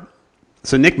remember,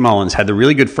 so Nick Mullins had the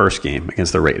really good first game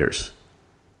against the Raiders.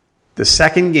 The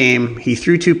second game, he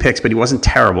threw 2 picks, but he wasn't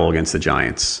terrible against the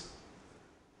Giants.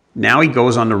 Now he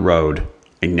goes on the road.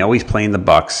 I know he's playing the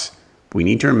Bucs. We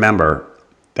need to remember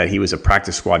that he was a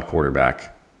practice squad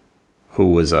quarterback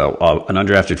who was an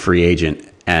undrafted free agent,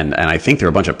 and I think there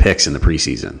were a bunch of picks in the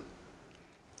preseason.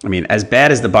 I mean, as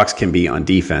bad as the Bucs can be on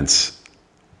defense,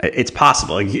 it's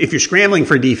possible. If you're scrambling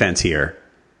for defense here,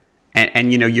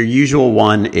 and you know your usual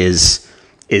one is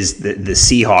the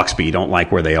Seahawks, but you don't like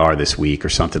where they are this week or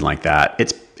something like that.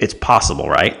 It's possible,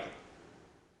 right?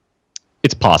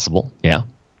 It's possible, yeah.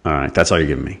 All right, that's all you're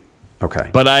giving me. Okay.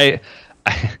 But I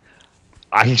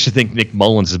actually think Nick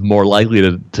Mullins is more likely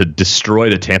to destroy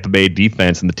the Tampa Bay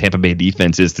defense than the Tampa Bay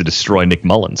defense is to destroy Nick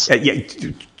Mullins. Yeah,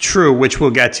 true, which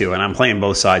we'll get to, and I'm playing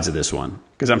both sides of this one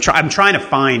because I'm trying to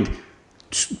find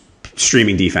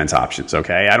streaming defense options.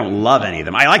 Okay, I don't love any of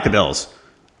them. I like the Bills.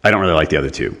 I don't really like the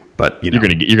other two, but you know,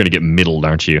 you're gonna get middled,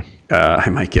 aren't you? I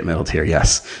might get middled here.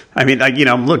 Yes, I mean,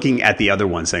 I'm looking at the other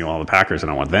ones, saying, "Well, the Packers, I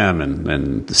don't want them,"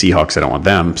 and the Seahawks, I don't want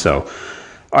them. So,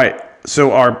 all right.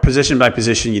 So our position by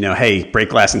position, hey, break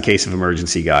glass in case of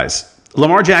emergency, guys.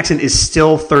 Lamar Jackson is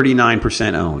still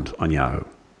 39% owned on Yahoo.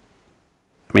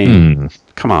 I mean,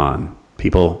 come on,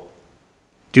 people,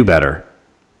 do better.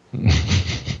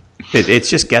 It's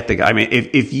just get the guy. I mean,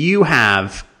 if you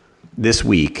have this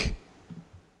week.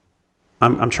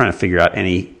 I'm trying to figure out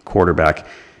any quarterback.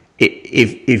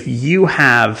 If you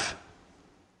have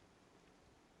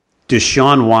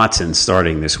Deshaun Watson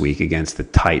starting this week against the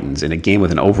Titans in a game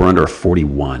with an over-under of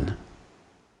 41,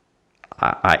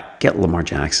 I get Lamar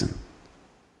Jackson.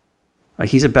 Like,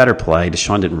 he's a better play.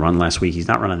 Deshaun didn't run last week. He's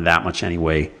not running that much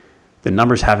anyway. The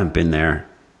numbers haven't been there.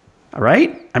 All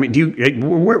right? I mean,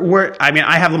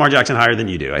 I have Lamar Jackson higher than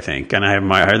you do, I think, and I have him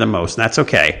higher than most, and that's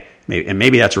okay.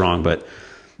 Maybe that's wrong, but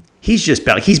he's just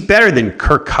better. He's better than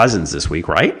Kirk Cousins this week,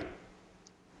 right?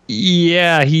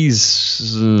 Yeah,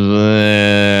 he's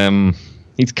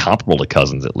comparable to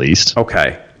Cousins at least.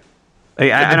 Okay.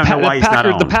 I don't know why he's not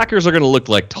owned. The Packers are going to look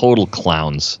like total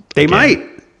clowns. They might.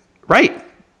 Right.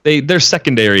 Their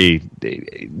secondary,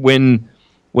 when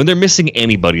they're missing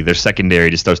anybody, their secondary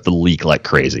just starts to leak like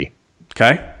crazy.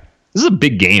 Okay. This is a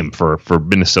big game for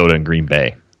Minnesota and Green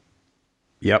Bay.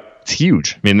 Yep. It's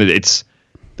huge. I mean,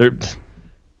 they're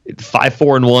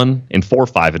 5-4-1 and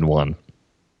 4-5-1.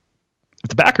 If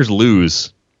the Packers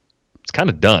lose, it's kind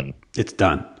of done. It's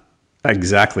done.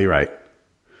 Exactly right.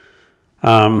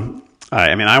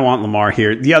 I mean, I want Lamar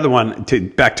here. The other one,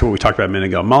 back to what we talked about a minute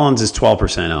ago, Mullins is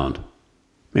 12% owned. I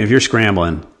mean, if you're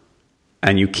scrambling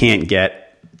and you can't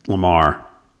get Lamar,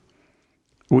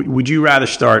 would you rather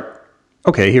start?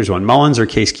 Okay, here's one: Mullins or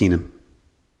Case Keenum?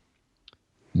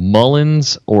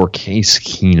 Mullins or Case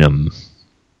Keenum?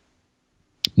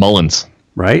 Mullins.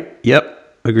 Right?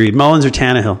 Yep. Agreed. Mullins or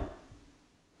Tannehill?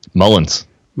 Mullins.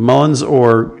 Mullins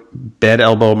or bed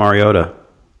elbow Mariota?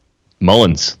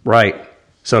 Mullins. Right.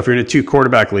 So if you're in a 2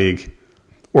 quarterback league,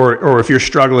 or if you're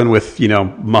struggling with,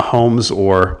 Mahomes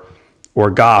or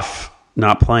Goff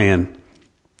not playing,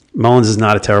 Mullins is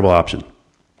not a terrible option.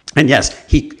 And yes,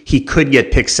 he could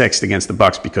get pick sixed against the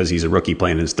Bucs because he's a rookie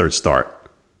playing in his third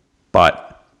start,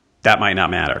 but that might not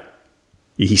matter.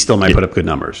 He still might put up good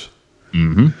numbers.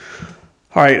 Mm-hmm.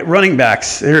 All right, running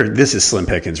backs. This is slim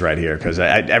pickings right here because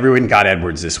everyone got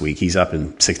Edwards this week. He's up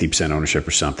in 60% ownership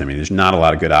or something. I mean, there's not a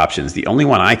lot of good options. The only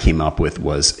one I came up with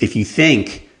was if you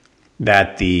think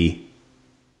that the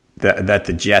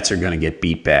Jets are going to get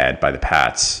beat bad by the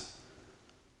Pats,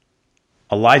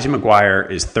 Elijah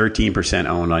McGuire is 13%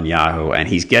 owned on Yahoo, and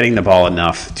he's getting the ball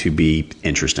enough to be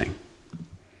interesting.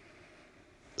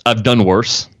 I've done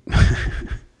worse.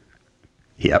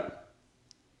 Yep.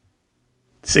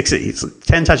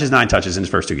 10 touches, 9 touches in his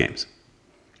first 2 games.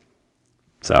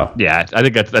 So yeah, I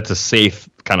think that's a safe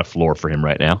kind of floor for him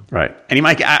right now. Right, and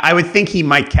I would think he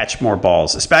might catch more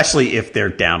balls, especially if they're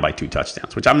down by 2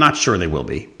 touchdowns, which I'm not sure they will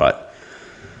be. But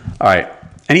all right,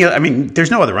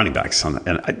 there's no other running backs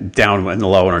down in the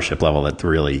low ownership level that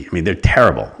really. I mean, they're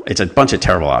terrible. It's a bunch of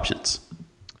terrible options.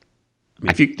 I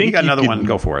mean, if you got another one,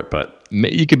 go for it. But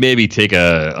you could maybe take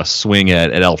a swing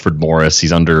at Alfred Morris.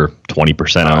 He's under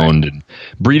 20% owned. And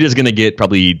Breida's going to get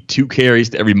probably 2 carries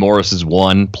to every Morris's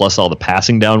 1, plus all the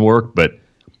passing down work. But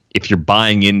if you're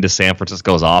buying into San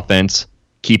Francisco's offense,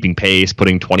 keeping pace,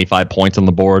 putting 25 points on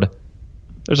the board,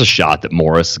 there's a shot that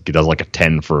Morris does like a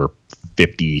 10 for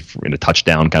 50 in a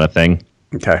touchdown kind of thing.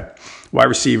 Okay. Wide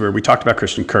receiver, we talked about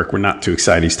Christian Kirk. We're not too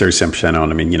excited. He's 37%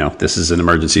 owned. I mean, this is an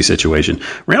emergency situation.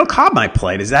 Randall Cobb might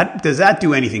play. Does that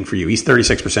do anything for you? He's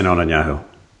 36% owned on Yahoo.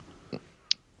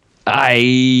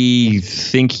 I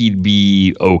think he'd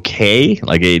be okay,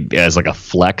 as a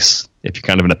flex if you're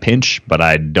kind of in a pinch, but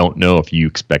I don't know if you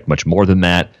expect much more than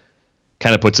that.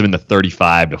 Kind of puts him in the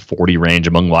 35 to 40 range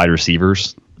among wide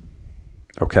receivers.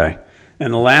 Okay.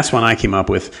 And the last one I came up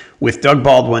with Doug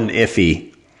Baldwin, iffy.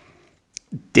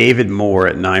 David Moore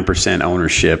at 9%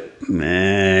 ownership,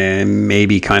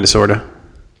 maybe kind of, sort of.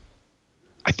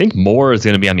 I think Moore is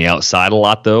going to be on the outside a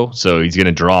lot, though, so he's going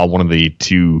to draw one of the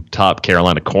 2 top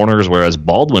Carolina corners, whereas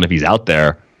Baldwin, if he's out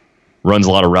there, runs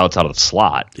a lot of routes out of the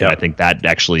slot. Yep. And I think that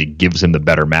actually gives him the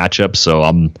better matchup, so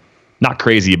I'm not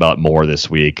crazy about Moore this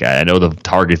week. I know the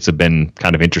targets have been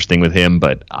kind of interesting with him,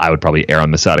 but I would probably err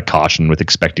on the side of caution with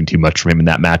expecting too much from him in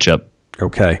that matchup.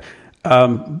 Okay.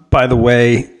 By the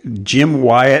way, Jim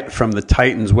Wyatt from the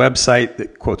Titans website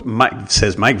that quotes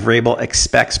says Mike Vrabel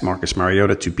expects Marcus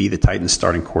Mariota to be the Titans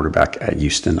starting quarterback at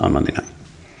Houston on Monday night.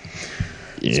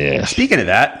 Yeah. Speaking of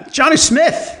that, Jonnu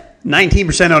Smith,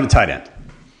 19% owned a tight end.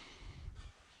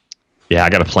 Yeah, I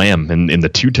got to play him in the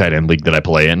 2 tight end league that I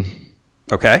play in.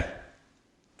 Okay.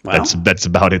 Wow. That's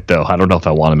about it, though. I don't know if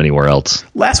I want him anywhere else.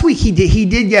 Last week he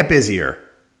did get busier.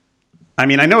 I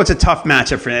mean, I know it's a tough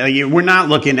matchup for we're not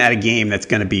looking at a game that's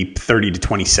going to be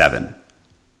 30-27.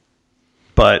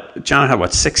 But John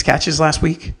had 6 catches last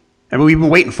week? I mean, we've been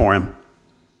waiting for him.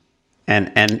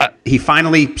 And he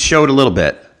finally showed a little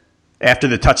bit after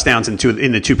the touchdowns in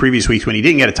the 2 previous weeks when he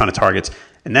didn't get a ton of targets.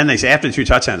 And then they say after the 2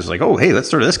 touchdowns, it's like, oh, hey,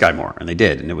 let's throw to this guy more. And they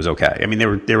did, and it was okay. I mean,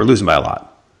 they were losing by a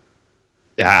lot.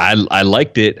 Yeah, I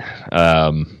liked it.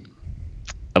 I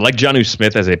like Jonnu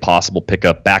Smith as a possible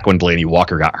pickup back when Delaney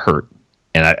Walker got hurt.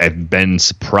 And I've been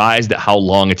surprised at how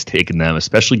long it's taken them,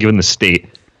 especially given the state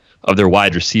of their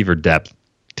wide receiver depth,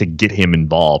 to get him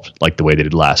involved like the way they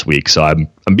did last week. So I'm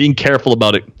being careful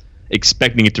about it,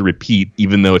 expecting it to repeat,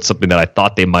 even though it's something that I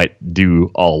thought they might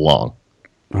do all along.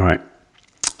 All right.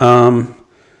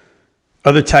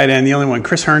 Other tight end, the only one,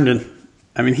 Chris Herndon.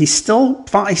 I mean, he's still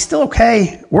fine. He's still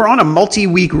okay. We're on a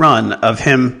multi-week run of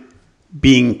him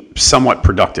being somewhat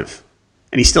productive.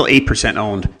 And he's still 8%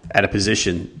 owned at a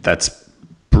position that's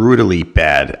brutally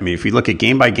bad. I mean, if we look at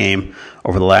game by game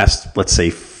over the last, let's say,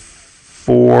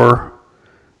 4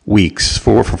 weeks,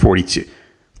 4 for 42.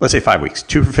 Let's say 5 weeks.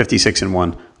 2 for 56 and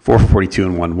 1, 4 for 42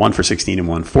 and 1, 1 for 16 and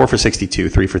 1, 4 for 62,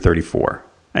 3 for 34.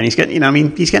 And he's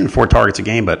getting, he's getting 4 targets a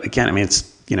game. But again, I mean, it's,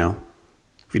 if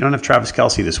you don't have Travis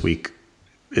Kelce this week,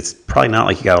 it's probably not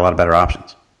like you got a lot of better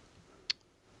options.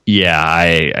 Yeah,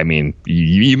 I mean,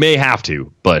 you may have to,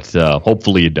 but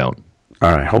hopefully you don't.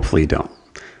 All right, hopefully you don't.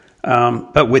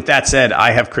 But with that said,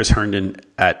 I have Chris Herndon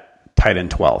at tight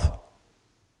end 12.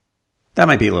 That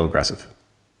might be a little aggressive.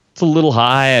 It's a little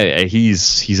high.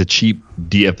 He's a cheap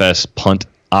DFS punt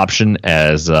option,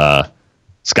 as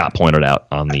Scott pointed out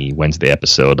on the Wednesday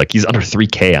episode. Like, he's under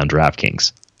 $3K on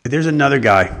DraftKings. There's another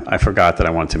guy I forgot that I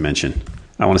wanted to mention.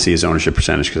 I want to see his ownership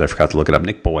percentage because I forgot to look it up.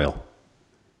 Nick Boyle.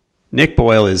 Nick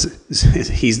Boyle he's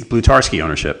Blutarski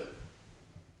ownership.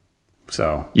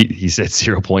 So he's at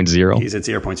 0.0. He's at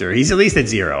 0.0. He's at least at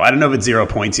 0. I don't know if it's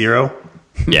 0.0.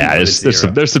 Yeah,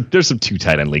 there's some 2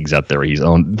 tight end leagues out there where he's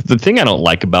owned. The thing I don't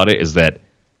like about it is that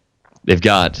they've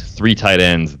got 3 tight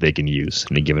ends that they can use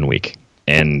in a given week,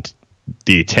 and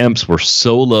the attempts were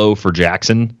so low for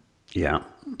Jackson. Yeah,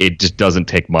 it just doesn't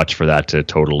take much for that to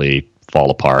totally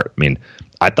fall apart. I mean,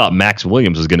 I thought Max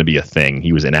Williams was going to be a thing.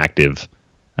 He was inactive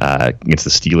against the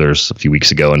Steelers a few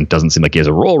weeks ago, and doesn't seem like he has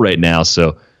a role right now.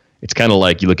 So it's kind of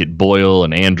like you look at Boyle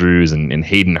and Andrews and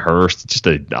Hayden Hurst. It's just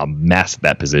a mess at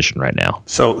that position right now.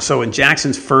 So in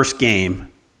Jackson's first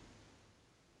game,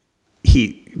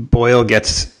 Boyle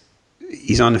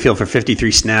he's on the field for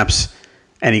 53 snaps,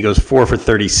 and he goes 4 for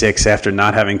 36 after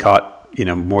not having caught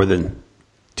more than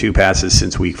 2 passes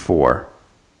since week 4.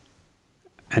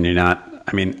 And you're not.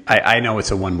 I mean, I know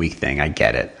it's a 1 week thing. I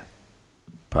get it.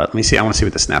 But let me see. I want to see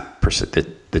what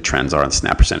the trends are on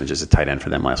snap percentages at tight end for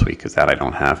them last week, because that I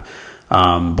don't have.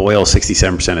 Boyle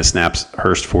 67% of snaps,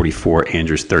 Hurst 44,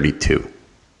 Andrews 32.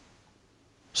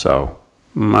 So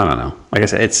I don't know. Like I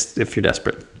said, it's if you're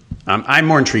desperate. I'm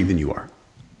more intrigued than you are.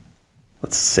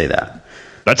 Let's say that.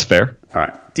 That's fair. All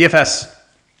right, DFS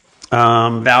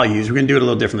values. We're going to do it a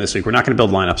little different this week. We're not going to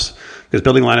build lineups, because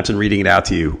building lineups and reading it out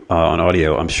to you on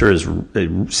audio, I'm sure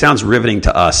it sounds riveting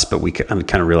to us, but we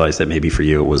kind of realized that maybe for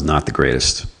you it was not the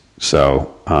greatest.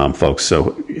 So, folks,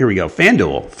 so here we go.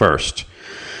 FanDuel first.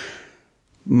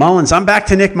 Mullins. I'm back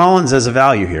to Nick Mullins as a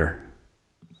value here.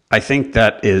 I think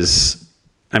that is,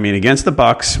 against the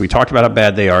Bucs, we talked about how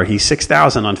bad they are. He's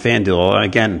 6,000 on FanDuel.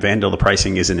 Again, FanDuel, the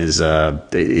pricing isn't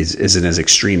as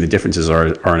extreme. The differences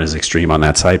aren't as extreme on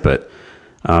that site, but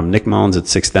Nick Mullins at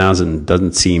 6,000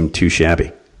 doesn't seem too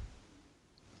shabby.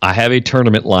 I have a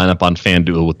tournament lineup on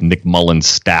FanDuel with Nick Mullins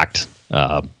stacked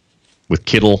with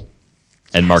Kittle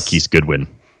and Marquise Goodwin.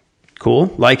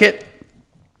 Cool, like it.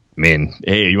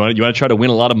 Hey, you want to try to win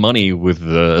a lot of money with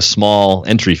a small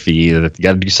entry fee? You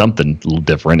got to do something a little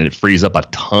different, and it frees up a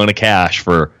ton of cash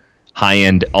for high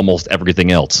end almost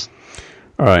everything else.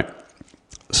 All right.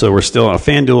 So we're still on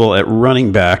FanDuel at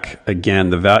running back. Again,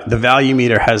 the value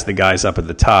meter has the guys up at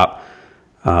the top.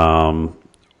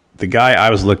 The guy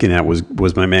I was looking at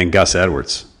was my man Gus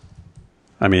Edwards.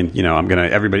 A lot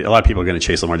of people are gonna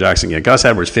chase Lamar Jackson. Yeah, Gus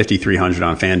Edwards 5,300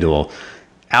 on FanDuel.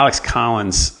 Alex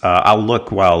Collins, I'll look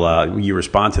while you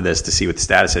respond to this to see what the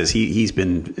status is. He's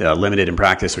been limited in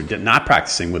practice or not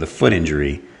practicing with a foot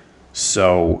injury.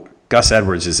 So Gus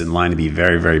Edwards is in line to be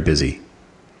very, very busy.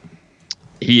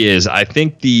 He is. I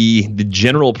think the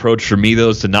general approach for me, though,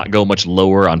 is to not go much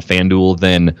lower on FanDuel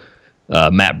than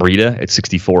Matt Breida at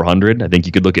 6,400. I think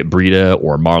you could look at Breida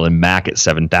or Marlon Mack at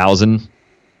 7,000.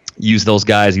 Use those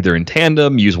guys either in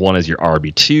tandem, use one as your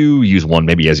RB2, use one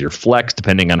maybe as your flex,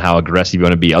 depending on how aggressive you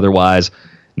want to be otherwise.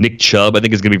 Nick Chubb, I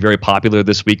think, is going to be very popular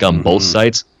this week on both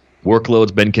sites.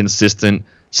 Workload's been consistent.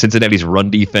 Cincinnati's run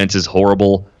defense is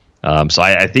horrible. So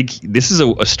I think this is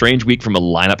a strange week from a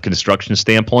lineup construction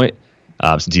standpoint,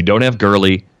 since you don't have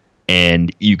Gurley,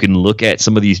 and you can look at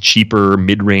some of these cheaper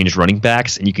mid-range running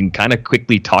backs, and you can kind of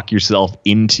quickly talk yourself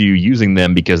into using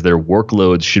them because their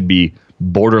workloads should be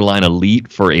borderline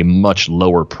elite for a much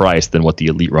lower price than what the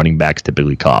elite running backs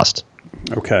typically cost.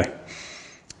 Okay.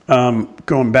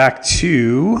 Going back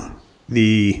to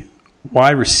the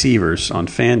wide receivers on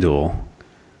FanDuel.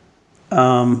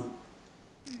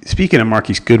 Speaking of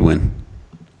Marquise Goodwin,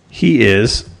 he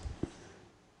is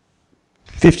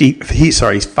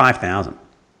he's 5,000.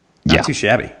 Not too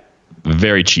shabby.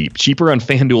 Very cheap. Cheaper on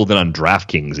FanDuel than on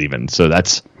DraftKings even. So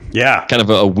that's kind of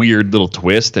a weird little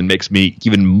twist, and makes me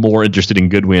even more interested in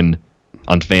Goodwin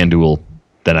on FanDuel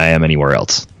than I am anywhere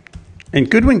else. And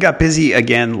Goodwin got busy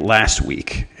again last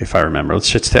week, if I remember. I want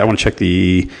to check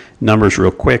the numbers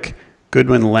real quick.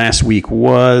 Goodwin last week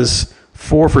was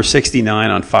 4 for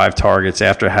 69 on 5 targets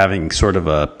after having sort of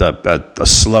a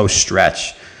slow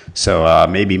stretch. So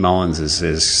maybe Mullins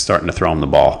is starting to throw him the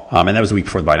ball. And that was the week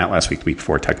before the bye, not last week, the week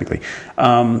before technically.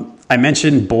 I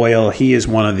mentioned Boyle. He is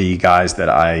one of the guys that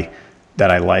I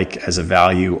like as a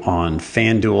value on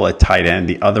FanDuel at tight end.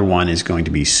 The other one is going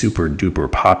to be super duper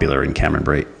popular in Cameron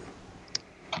Brate.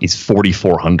 He's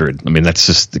 4,400. That's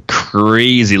just the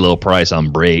crazy low price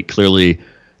on Brate. Clearly,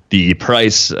 the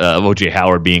price of O.J.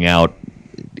 Howard being out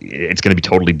it's going to be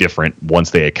totally different once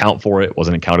they account for it.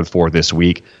 Wasn't accounted for this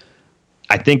week.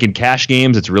 I think in cash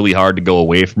games, it's really hard to go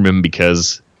away from him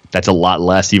because that's a lot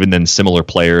less even than similar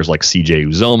players like CJ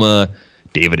Uzomah,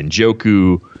 David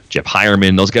Njoku, Jeff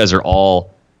Hireman. Those guys are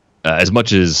all as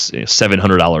much as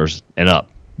 $700 and up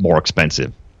more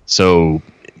expensive. So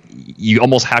you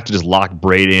almost have to just lock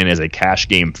Braid in as a cash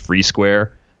game free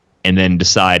square and then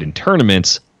decide in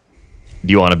tournaments,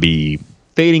 do you want to be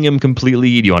fading him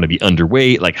completely? Do you want to be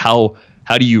underweight? Like how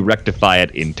do you rectify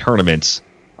it in tournaments?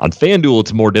 On FanDuel,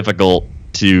 it's more difficult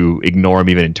to ignore him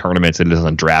even in tournaments than it is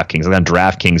on DraftKings. And on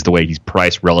DraftKings, the way he's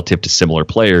priced relative to similar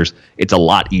players, it's a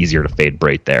lot easier to fade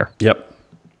Braid there. Yep.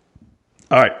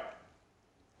 All right.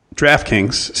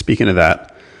 DraftKings, speaking of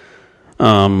that,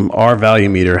 our value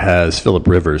meter has Phillip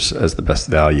Rivers as the best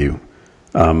value.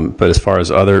 But as far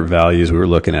as other values we were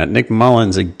looking at, Nick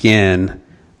Mullins again.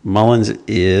 Mullins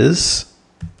is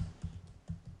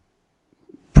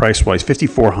price-wise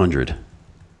 $5,400.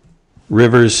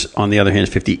 Rivers, on the other hand,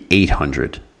 is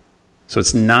 $5,800. So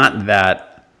it's not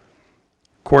that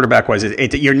quarterback-wise.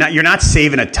 You're not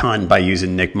saving a ton by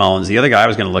using Nick Mullins. The other guy I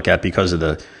was going to look at because of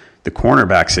the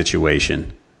cornerback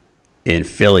situation in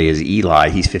Philly is Eli.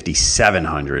 He's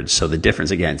 $5,700. So the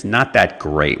difference again, it's not that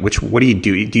great. What do you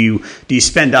do? Do you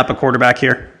spend up a quarterback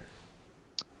here?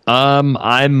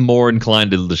 I'm more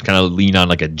inclined to just kind of lean on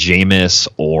like a Jameis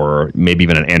or maybe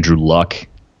even an Andrew Luck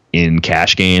in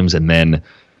cash games, and then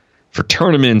for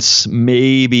tournaments,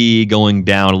 maybe going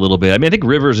down a little bit. I mean, I think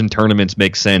Rivers in tournaments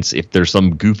makes sense if there's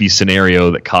some goofy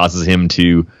scenario that causes him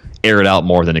to air it out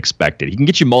more than expected. He can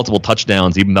get you multiple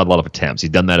touchdowns, even without a lot of attempts.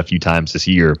 He's done that a few times this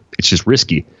year. It's just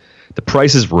risky. The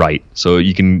price is right, so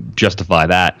you can justify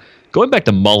that. Going back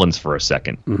to Mullins for a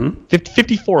second,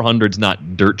 $5,400 is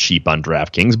not dirt cheap on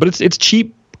DraftKings, but it's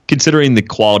cheap considering the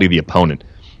quality of the opponent.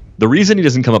 The reason he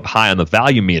doesn't come up high on the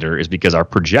value meter is because our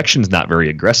projection's not very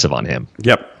aggressive on him.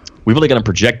 Yep. We've only got him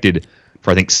projected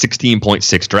for, I think, 16.6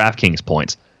 DraftKings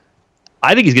points.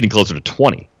 I think he's getting closer to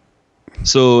 20.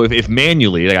 So if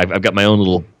manually, like I've got my own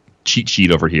little cheat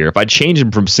sheet over here. If I change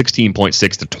him from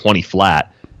 16.6 to 20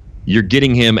 flat, you're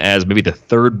getting him as maybe the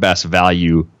third best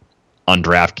value on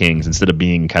DraftKings instead of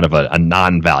being kind of a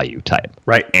non-value type.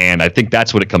 Right. And I think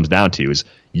that's what it comes down to is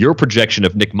your projection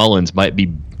of Nick Mullins might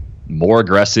be more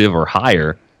aggressive or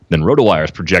higher than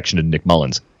RotoWire's projection of Nick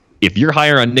Mullins. If you're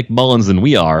higher on Nick Mullins than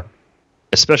we are,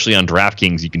 especially on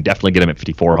DraftKings, you can definitely get him at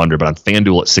 $5,400, but on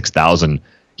FanDuel at $6,000,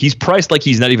 he's priced like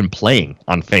he's not even playing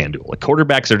on FanDuel. Like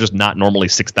quarterbacks are just not normally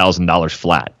 $6,000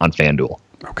 flat on FanDuel.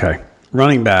 Okay.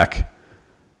 Running back,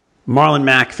 Marlon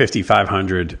Mack,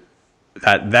 $5,500.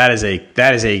 That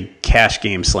is a cash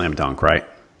game slam dunk, right?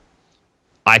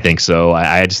 I think so.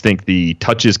 I just think the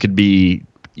touches could be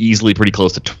easily pretty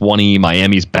close to 20.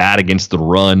 Miami's bad against the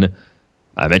run.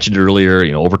 I mentioned earlier,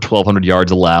 over 1,200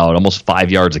 yards allowed, almost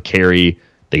 5 yards a carry.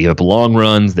 They give up long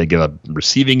runs. They give up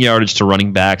receiving yardage to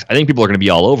running backs. I think people are going to be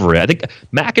all over it. I think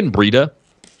Mack and Breida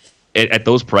at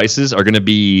those prices are going to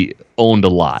be owned a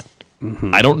lot.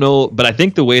 Mm-hmm. I don't know, but I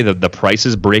think the way that the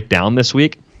prices break down this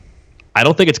week, I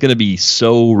don't think it's going to be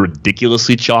so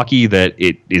ridiculously chalky that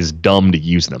it is dumb to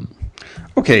use them.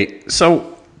 Okay,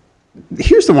 so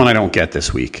here's the one I don't get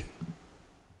this week.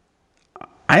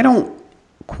 I know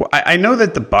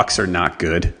that the Bucs are not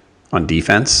good on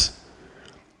defense.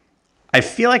 I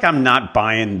feel like I'm not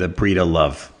buying the Breida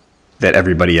love that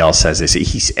everybody else says.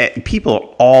 He's people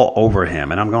are all over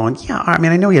him, and I'm going, yeah. I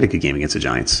mean, I know he had a good game against the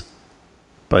Giants,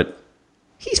 but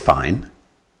he's fine.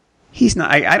 He's not.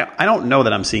 I don't know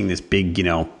that I'm seeing this big,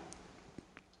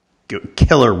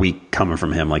 killer week coming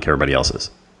from him like everybody else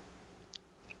is.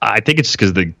 I think it's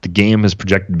because the game is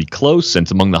projected to be close, and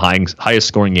it's among the highest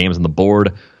scoring games on the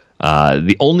board.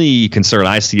 The only concern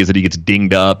I see is that he gets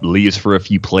dinged up, leaves for a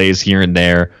few plays here and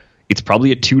there. It's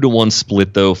probably a 2-to-1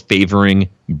 split, though, favoring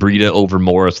Breida over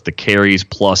Morris, the carries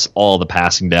plus all the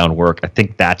passing down work. I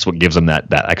think that's what gives him that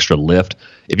extra lift.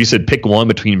 If you said pick one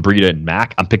between Breida and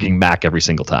Mack, I'm picking Mack every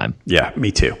single time. Yeah,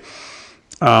 me too.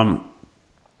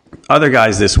 Other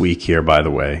guys this week here, by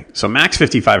the way. So Mack's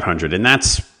 $5,500, and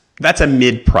that's a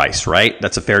mid price, right?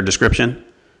 That's a fair description?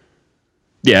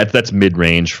 Yeah, that's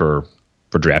mid-range for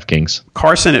DraftKings.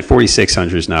 Carson at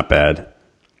 $4,600 is not bad.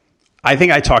 I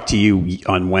think I talked to you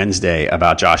on Wednesday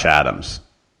about Josh Adams.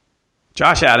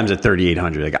 Josh Adams at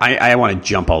 $3,800. Like, I want to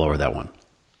jump all over that one.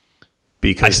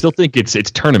 Because I still think it's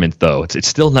tournament, though. It's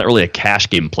still not really a cash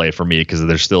game play for me because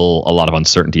there's still a lot of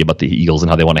uncertainty about the Eagles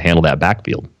and how they want to handle that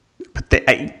backfield. But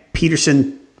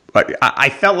Peterson, I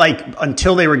felt like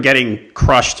until they were getting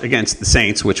crushed against the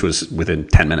Saints, which was within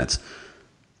 10 minutes,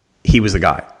 he was the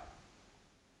guy.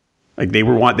 Like they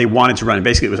wanted to run it.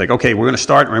 Basically, it was like, okay, we're going to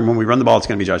start, and when we run the ball, it's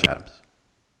going to be Josh Adams.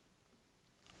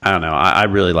 I don't know. I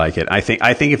really like it. I think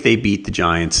if they beat the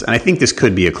Giants, and I think this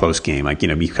could be a close game, like,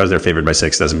 because they're favored by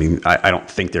 6 doesn't mean I don't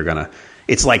think they're gonna.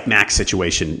 It's like Mac's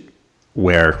situation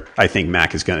where I think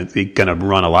Mac is gonna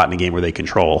run a lot in the game where they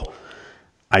control.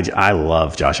 I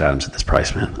love Josh Adams at this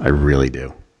price, man. I really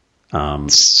do.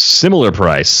 Similar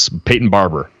price, Peyton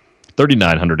Barber,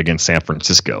 $3,900 against San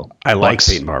Francisco. I like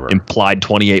Peyton Barber. Implied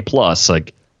 28 plus.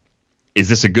 Like, is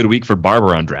this a good week for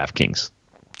Barber on DraftKings?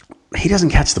 He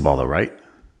doesn't catch the ball though, right?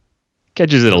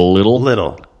 Catches it a little.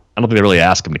 I don't think they really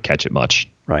ask him to catch it much.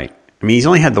 Right. I mean, he's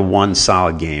only had the one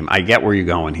solid game. I get where you're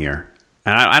going here,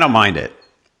 and I don't mind it.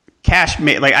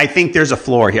 I think there's a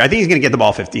floor here. I think he's going to get the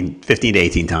ball 15 to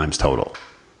 18 times total.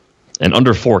 And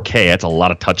under 4K, that's a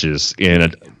lot of touches in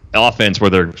an offense where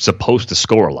they're supposed to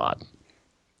score a lot.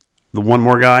 The one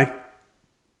more guy,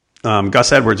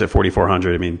 Gus Edwards at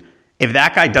 4,400. I mean, if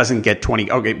that guy doesn't get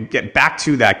 20, okay, get back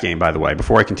to that game, by the way,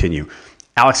 before I continue.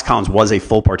 Alex Collins was a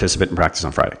full participant in practice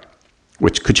on Friday,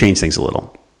 which could change things a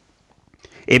little.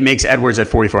 It makes Edwards at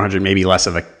 4,400 maybe less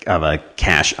of a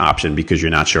cash option because you're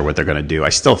not sure what they're going to do. I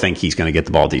still think he's going to get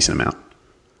the ball a decent amount.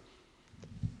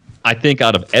 I think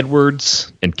out of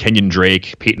Edwards and Kenyon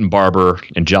Drake, Peyton Barber,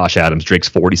 and Josh Adams, Drake's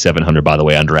 4,700, by the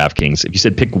way, on DraftKings. If you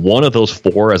said pick one of those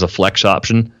 4 as a flex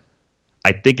option,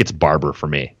 I think it's Barber for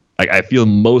me. I feel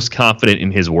most confident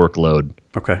in his workload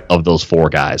of those 4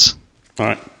 guys. All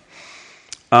right.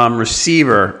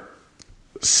 Receiver.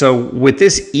 So with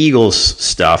this Eagles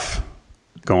stuff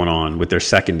going on with their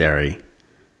secondary,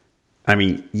 I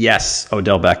mean, yes,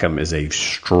 Odell Beckham is a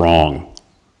strong,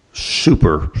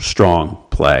 super strong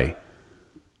play.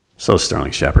 So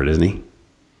Sterling Shepard, isn't he?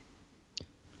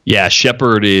 Yeah,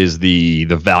 Shepard is the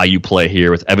value play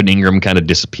here with Evan Ingram kind of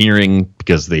disappearing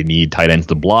because they need tight ends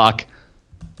to block.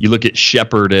 You look at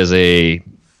Shepard as a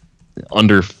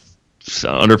under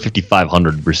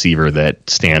 5,500 receiver that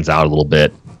stands out a little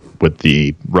bit with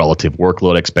the relative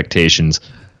workload expectations.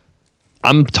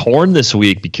 I'm torn this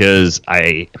week because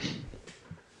I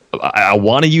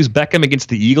want to use Beckham against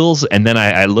the Eagles, and then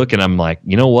I look and I'm like,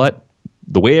 you know what?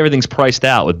 The way everything's priced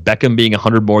out, with Beckham being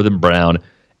 100 more than Brown,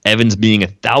 Evans being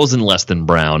 1,000 less than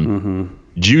Brown,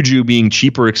 Juju being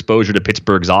cheaper exposure to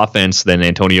Pittsburgh's offense than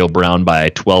Antonio Brown by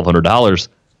 $1,200,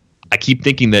 I keep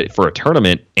thinking that for a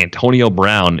tournament, Antonio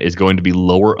Brown is going to be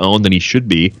lower owned than he should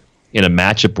be in a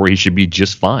matchup where he should be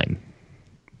just fine.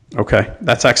 Okay,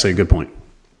 that's actually a good point.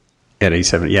 At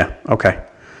 87, yeah, okay.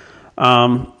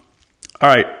 All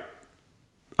right.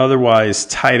 Otherwise,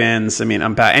 tight ends. I mean,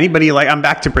 I'm back. I'm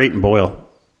back to Brayton Boyle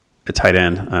at tight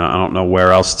end. I don't know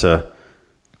where else to.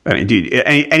 I mean, dude,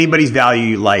 anybody's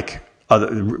value you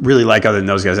really like other than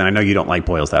those guys, and I know you don't like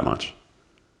Boyles that much.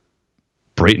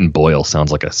 Brayton Boyle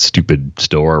sounds like a stupid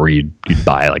store where you'd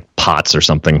buy like pots or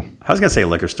something. I was gonna say a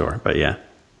liquor store, but yeah,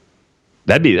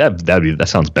 that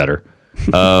sounds better.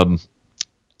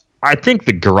 I think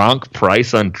the Gronk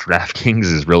price on DraftKings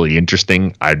is really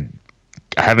interesting. I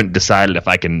haven't decided if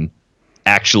I can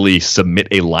actually submit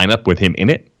a lineup with him in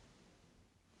it,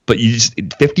 but you just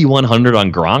 5,100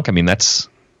 on Gronk. I mean, that's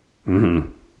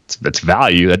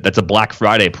value. That's a Black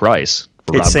Friday price.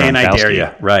 It's saying I dare you.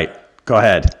 Right. Go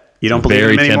ahead. You don't believe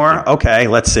in him anymore? Tempting. Okay,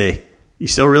 let's see. You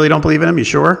still really don't believe in him? You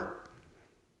sure?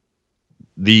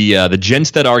 The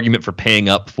Genstead argument for paying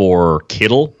up for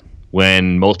Kittle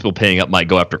when most people paying up might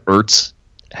go after Ertz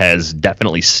has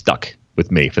definitely stuck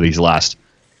with me for these last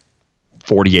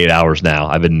 48 hours now.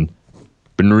 I've been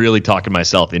really talking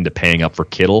myself into paying up for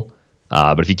Kittle.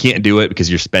 But if you can't do it because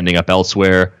you're spending up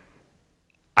elsewhere,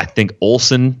 I think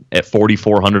Olsen at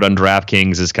 4,400 on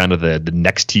DraftKings is kind of the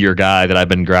next tier guy that I've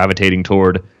been gravitating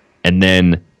toward. And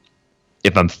then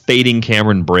if I'm fading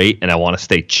Cameron Brate and I want to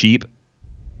stay cheap,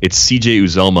 it's CJ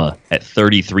Uzomah at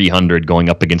 3,300 going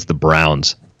up against the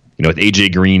Browns. You know, with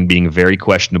AJ Green being very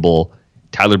questionable,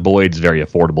 Tyler Boyd's very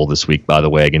affordable this week, by the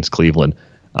way, against Cleveland.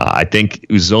 I think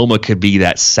Uzomah could be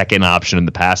that second option in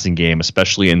the passing game,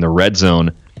 especially in the red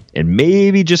zone. And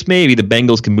maybe, just maybe, the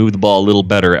Bengals can move the ball a little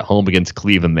better at home against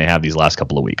Cleveland than they have these last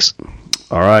couple of weeks.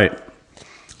 All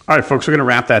right, folks, we're going to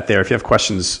wrap that there. If you have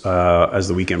questions as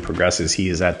the weekend progresses, he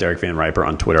is at Derek Van Riper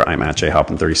on Twitter. I'm at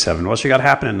JHalpin37. What else you got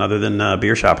happening other than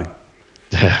beer shopping?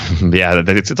 Yeah,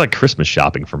 it's like Christmas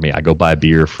shopping for me. I go buy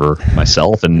beer for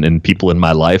myself and people in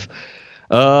my life.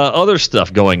 Other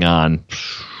stuff going on.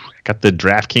 Got the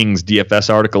DraftKings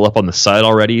DFS article up on the site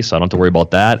already, so I don't have to worry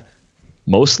about that.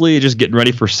 Mostly just getting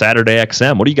ready for Saturday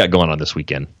XM. What do you got going on this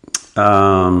weekend?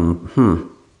 Not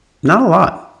a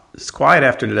lot. It's quiet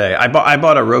after today. I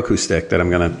bought a Roku stick that I'm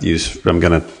gonna use. I'm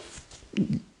gonna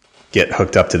get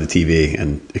hooked up to the TV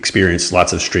and experience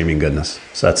lots of streaming goodness.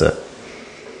 So that's it.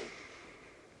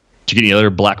 Did you get any other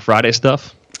Black Friday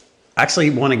stuff?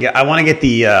 Actually, I want to get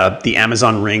the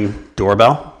Amazon Ring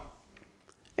doorbell,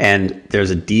 and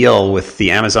there's a deal with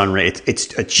the Amazon Ring.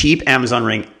 It's a cheap Amazon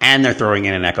Ring, and they're throwing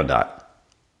in an Echo Dot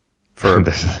for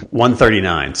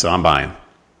 $139. So I'm buying.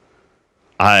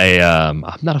 I'm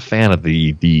not a fan of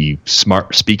the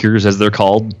smart speakers, as they're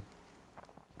called.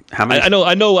 How many?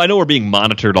 I know we're being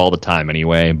monitored all the time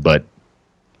anyway, but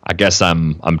I guess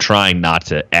I'm trying not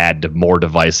to add to more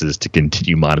devices to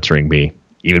continue monitoring me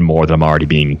even more than I'm already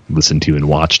being listened to and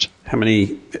watched. How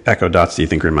many Echo Dots do you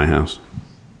think are in my house?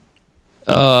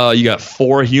 You got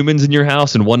 4 humans in your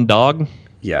house and 1 dog?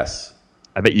 Yes.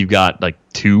 I bet you've got like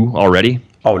 2 already.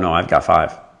 Oh no, I've got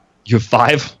 5. You have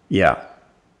 5? Yeah.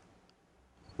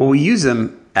 Well, we use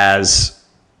them as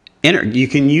you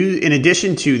can use, in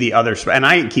addition to the other, and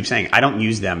I keep saying I don't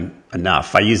use them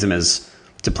enough. I use them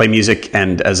to play music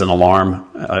and as an alarm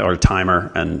or a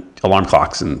timer and alarm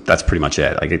clocks, and that's pretty much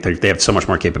it. Like they have so much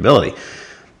more capability,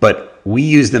 but we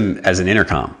use them as an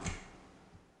intercom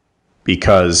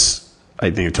because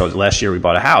I think I told you last year we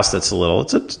bought a house it's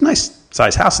a nice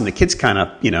size house, and the kids kind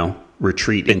of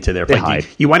retreat into their hide.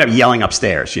 You wind up yelling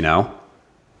upstairs, So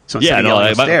instead of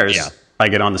yelling upstairs, I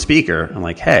get on the speaker. I'm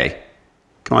like, hey,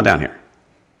 come on down here.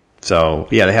 So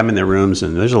yeah, they have them in their rooms,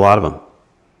 and there's a lot of them.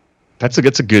 That's a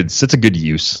good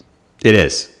use. It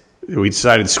is. We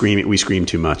decided we screamed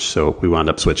too much, so we wound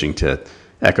up switching to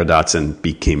Echo Dots and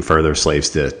became further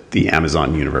slaves to the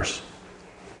Amazon universe.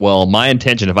 Well, my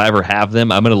intention, if I ever have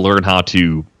them, I'm going to learn how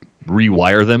to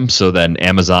rewire them so then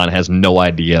Amazon has no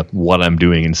idea what I'm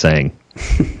doing and saying.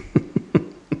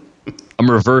 I'm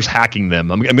reverse hacking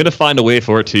them. I'm going to find a way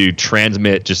for it to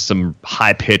transmit just some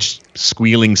high-pitched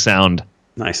squealing sound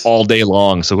all day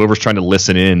long, so whoever's trying to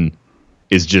listen in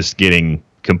is just getting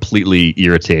completely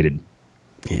irritated.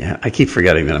 Yeah, I keep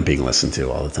forgetting that I'm being listened to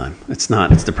all the time. It's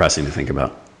depressing to think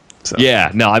about. So.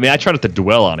 Yeah, no, I mean, I try not to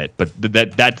dwell on it, but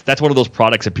that's one of those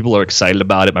products that people are excited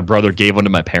about it. My brother gave one to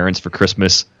my parents for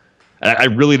Christmas. I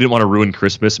really didn't want to ruin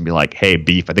Christmas and be like, "Hey,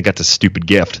 Beef, I think that's a stupid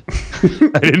gift."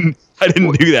 I didn't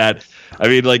do that. I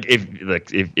mean,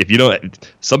 if you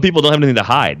don't, some people don't have anything to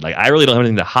hide. Like I really don't have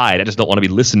anything to hide. I just don't want to be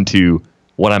listened to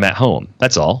when I'm at home.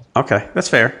 That's all. Okay, that's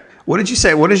fair. What did you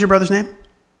say? What is your brother's name?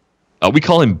 We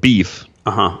call him Beef.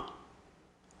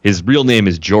 His real name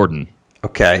is Jordan.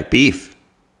 Okay, Beef.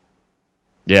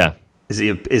 Yeah. Is he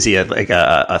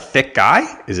a thick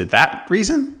guy? Is it that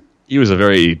reason? He was a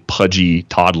very pudgy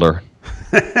toddler.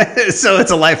 So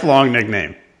it's a lifelong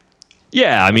nickname.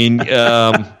 Yeah, I mean,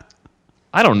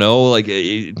 I don't know. Like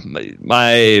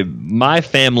my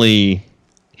family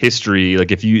history.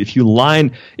 Like if you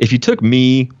took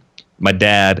me, my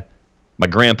dad, my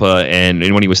grandpa, and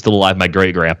when he was still alive, my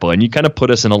great grandpa, and you kind of put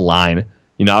us in a line.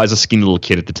 I was a skinny little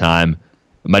kid at the time.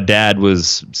 My dad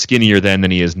was skinnier then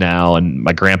than he is now, and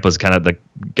my grandpa's kind of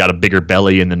got a bigger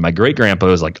belly, and then my great grandpa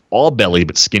was like all belly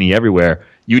but skinny everywhere.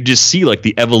 You would just see like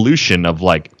the evolution of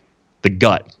like the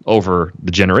gut over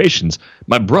the generations.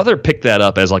 My brother picked that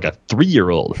up as like a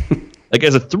 3-year-old. Like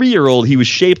as a 3-year-old, he was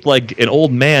shaped like an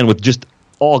old man with just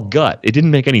all gut. It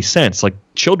didn't make any sense. Like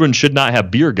children should not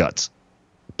have beer guts,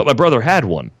 but my brother had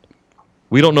one.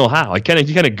 We don't know how. He kind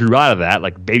of grew out of that,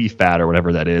 like baby fat or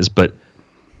whatever that is, but.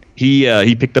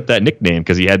 He picked up that nickname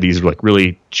because he had these like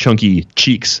really chunky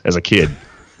cheeks as a kid.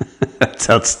 That's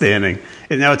outstanding.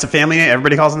 And now it's a family name.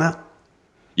 Everybody calls him that?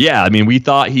 Yeah, I mean, we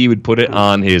thought he would put it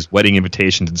on his wedding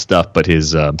invitations and stuff, but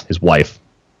his wife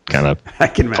kind of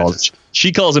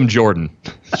she calls him Jordan.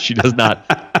 She does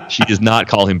not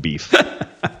call him Beef.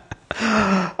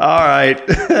 All right,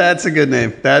 that's a good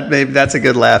name. That's a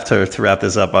good laugh to wrap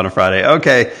this up on a Friday.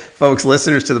 Okay, folks,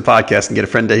 listeners to the podcast can get a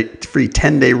free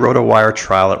 10-day RotoWire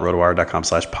trial at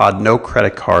rotowire.com/pod. No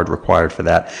credit card required for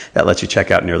that. That lets you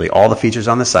check out nearly all the features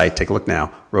on the site. Take a look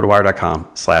now,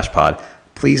 rotowire.com/pod.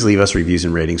 Please leave us reviews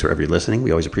and ratings wherever you're listening.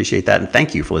 We always appreciate that. And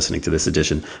thank you for listening to this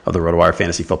edition of the RotoWire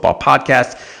Fantasy Football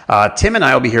Podcast. Tim and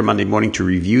I will be here Monday morning to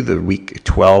review the Week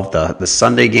 12, the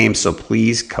Sunday game. So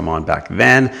please come on back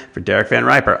then. For Derek Van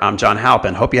Riper, I'm John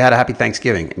Halpin. Hope you had a happy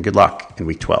Thanksgiving and good luck in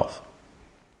Week 12.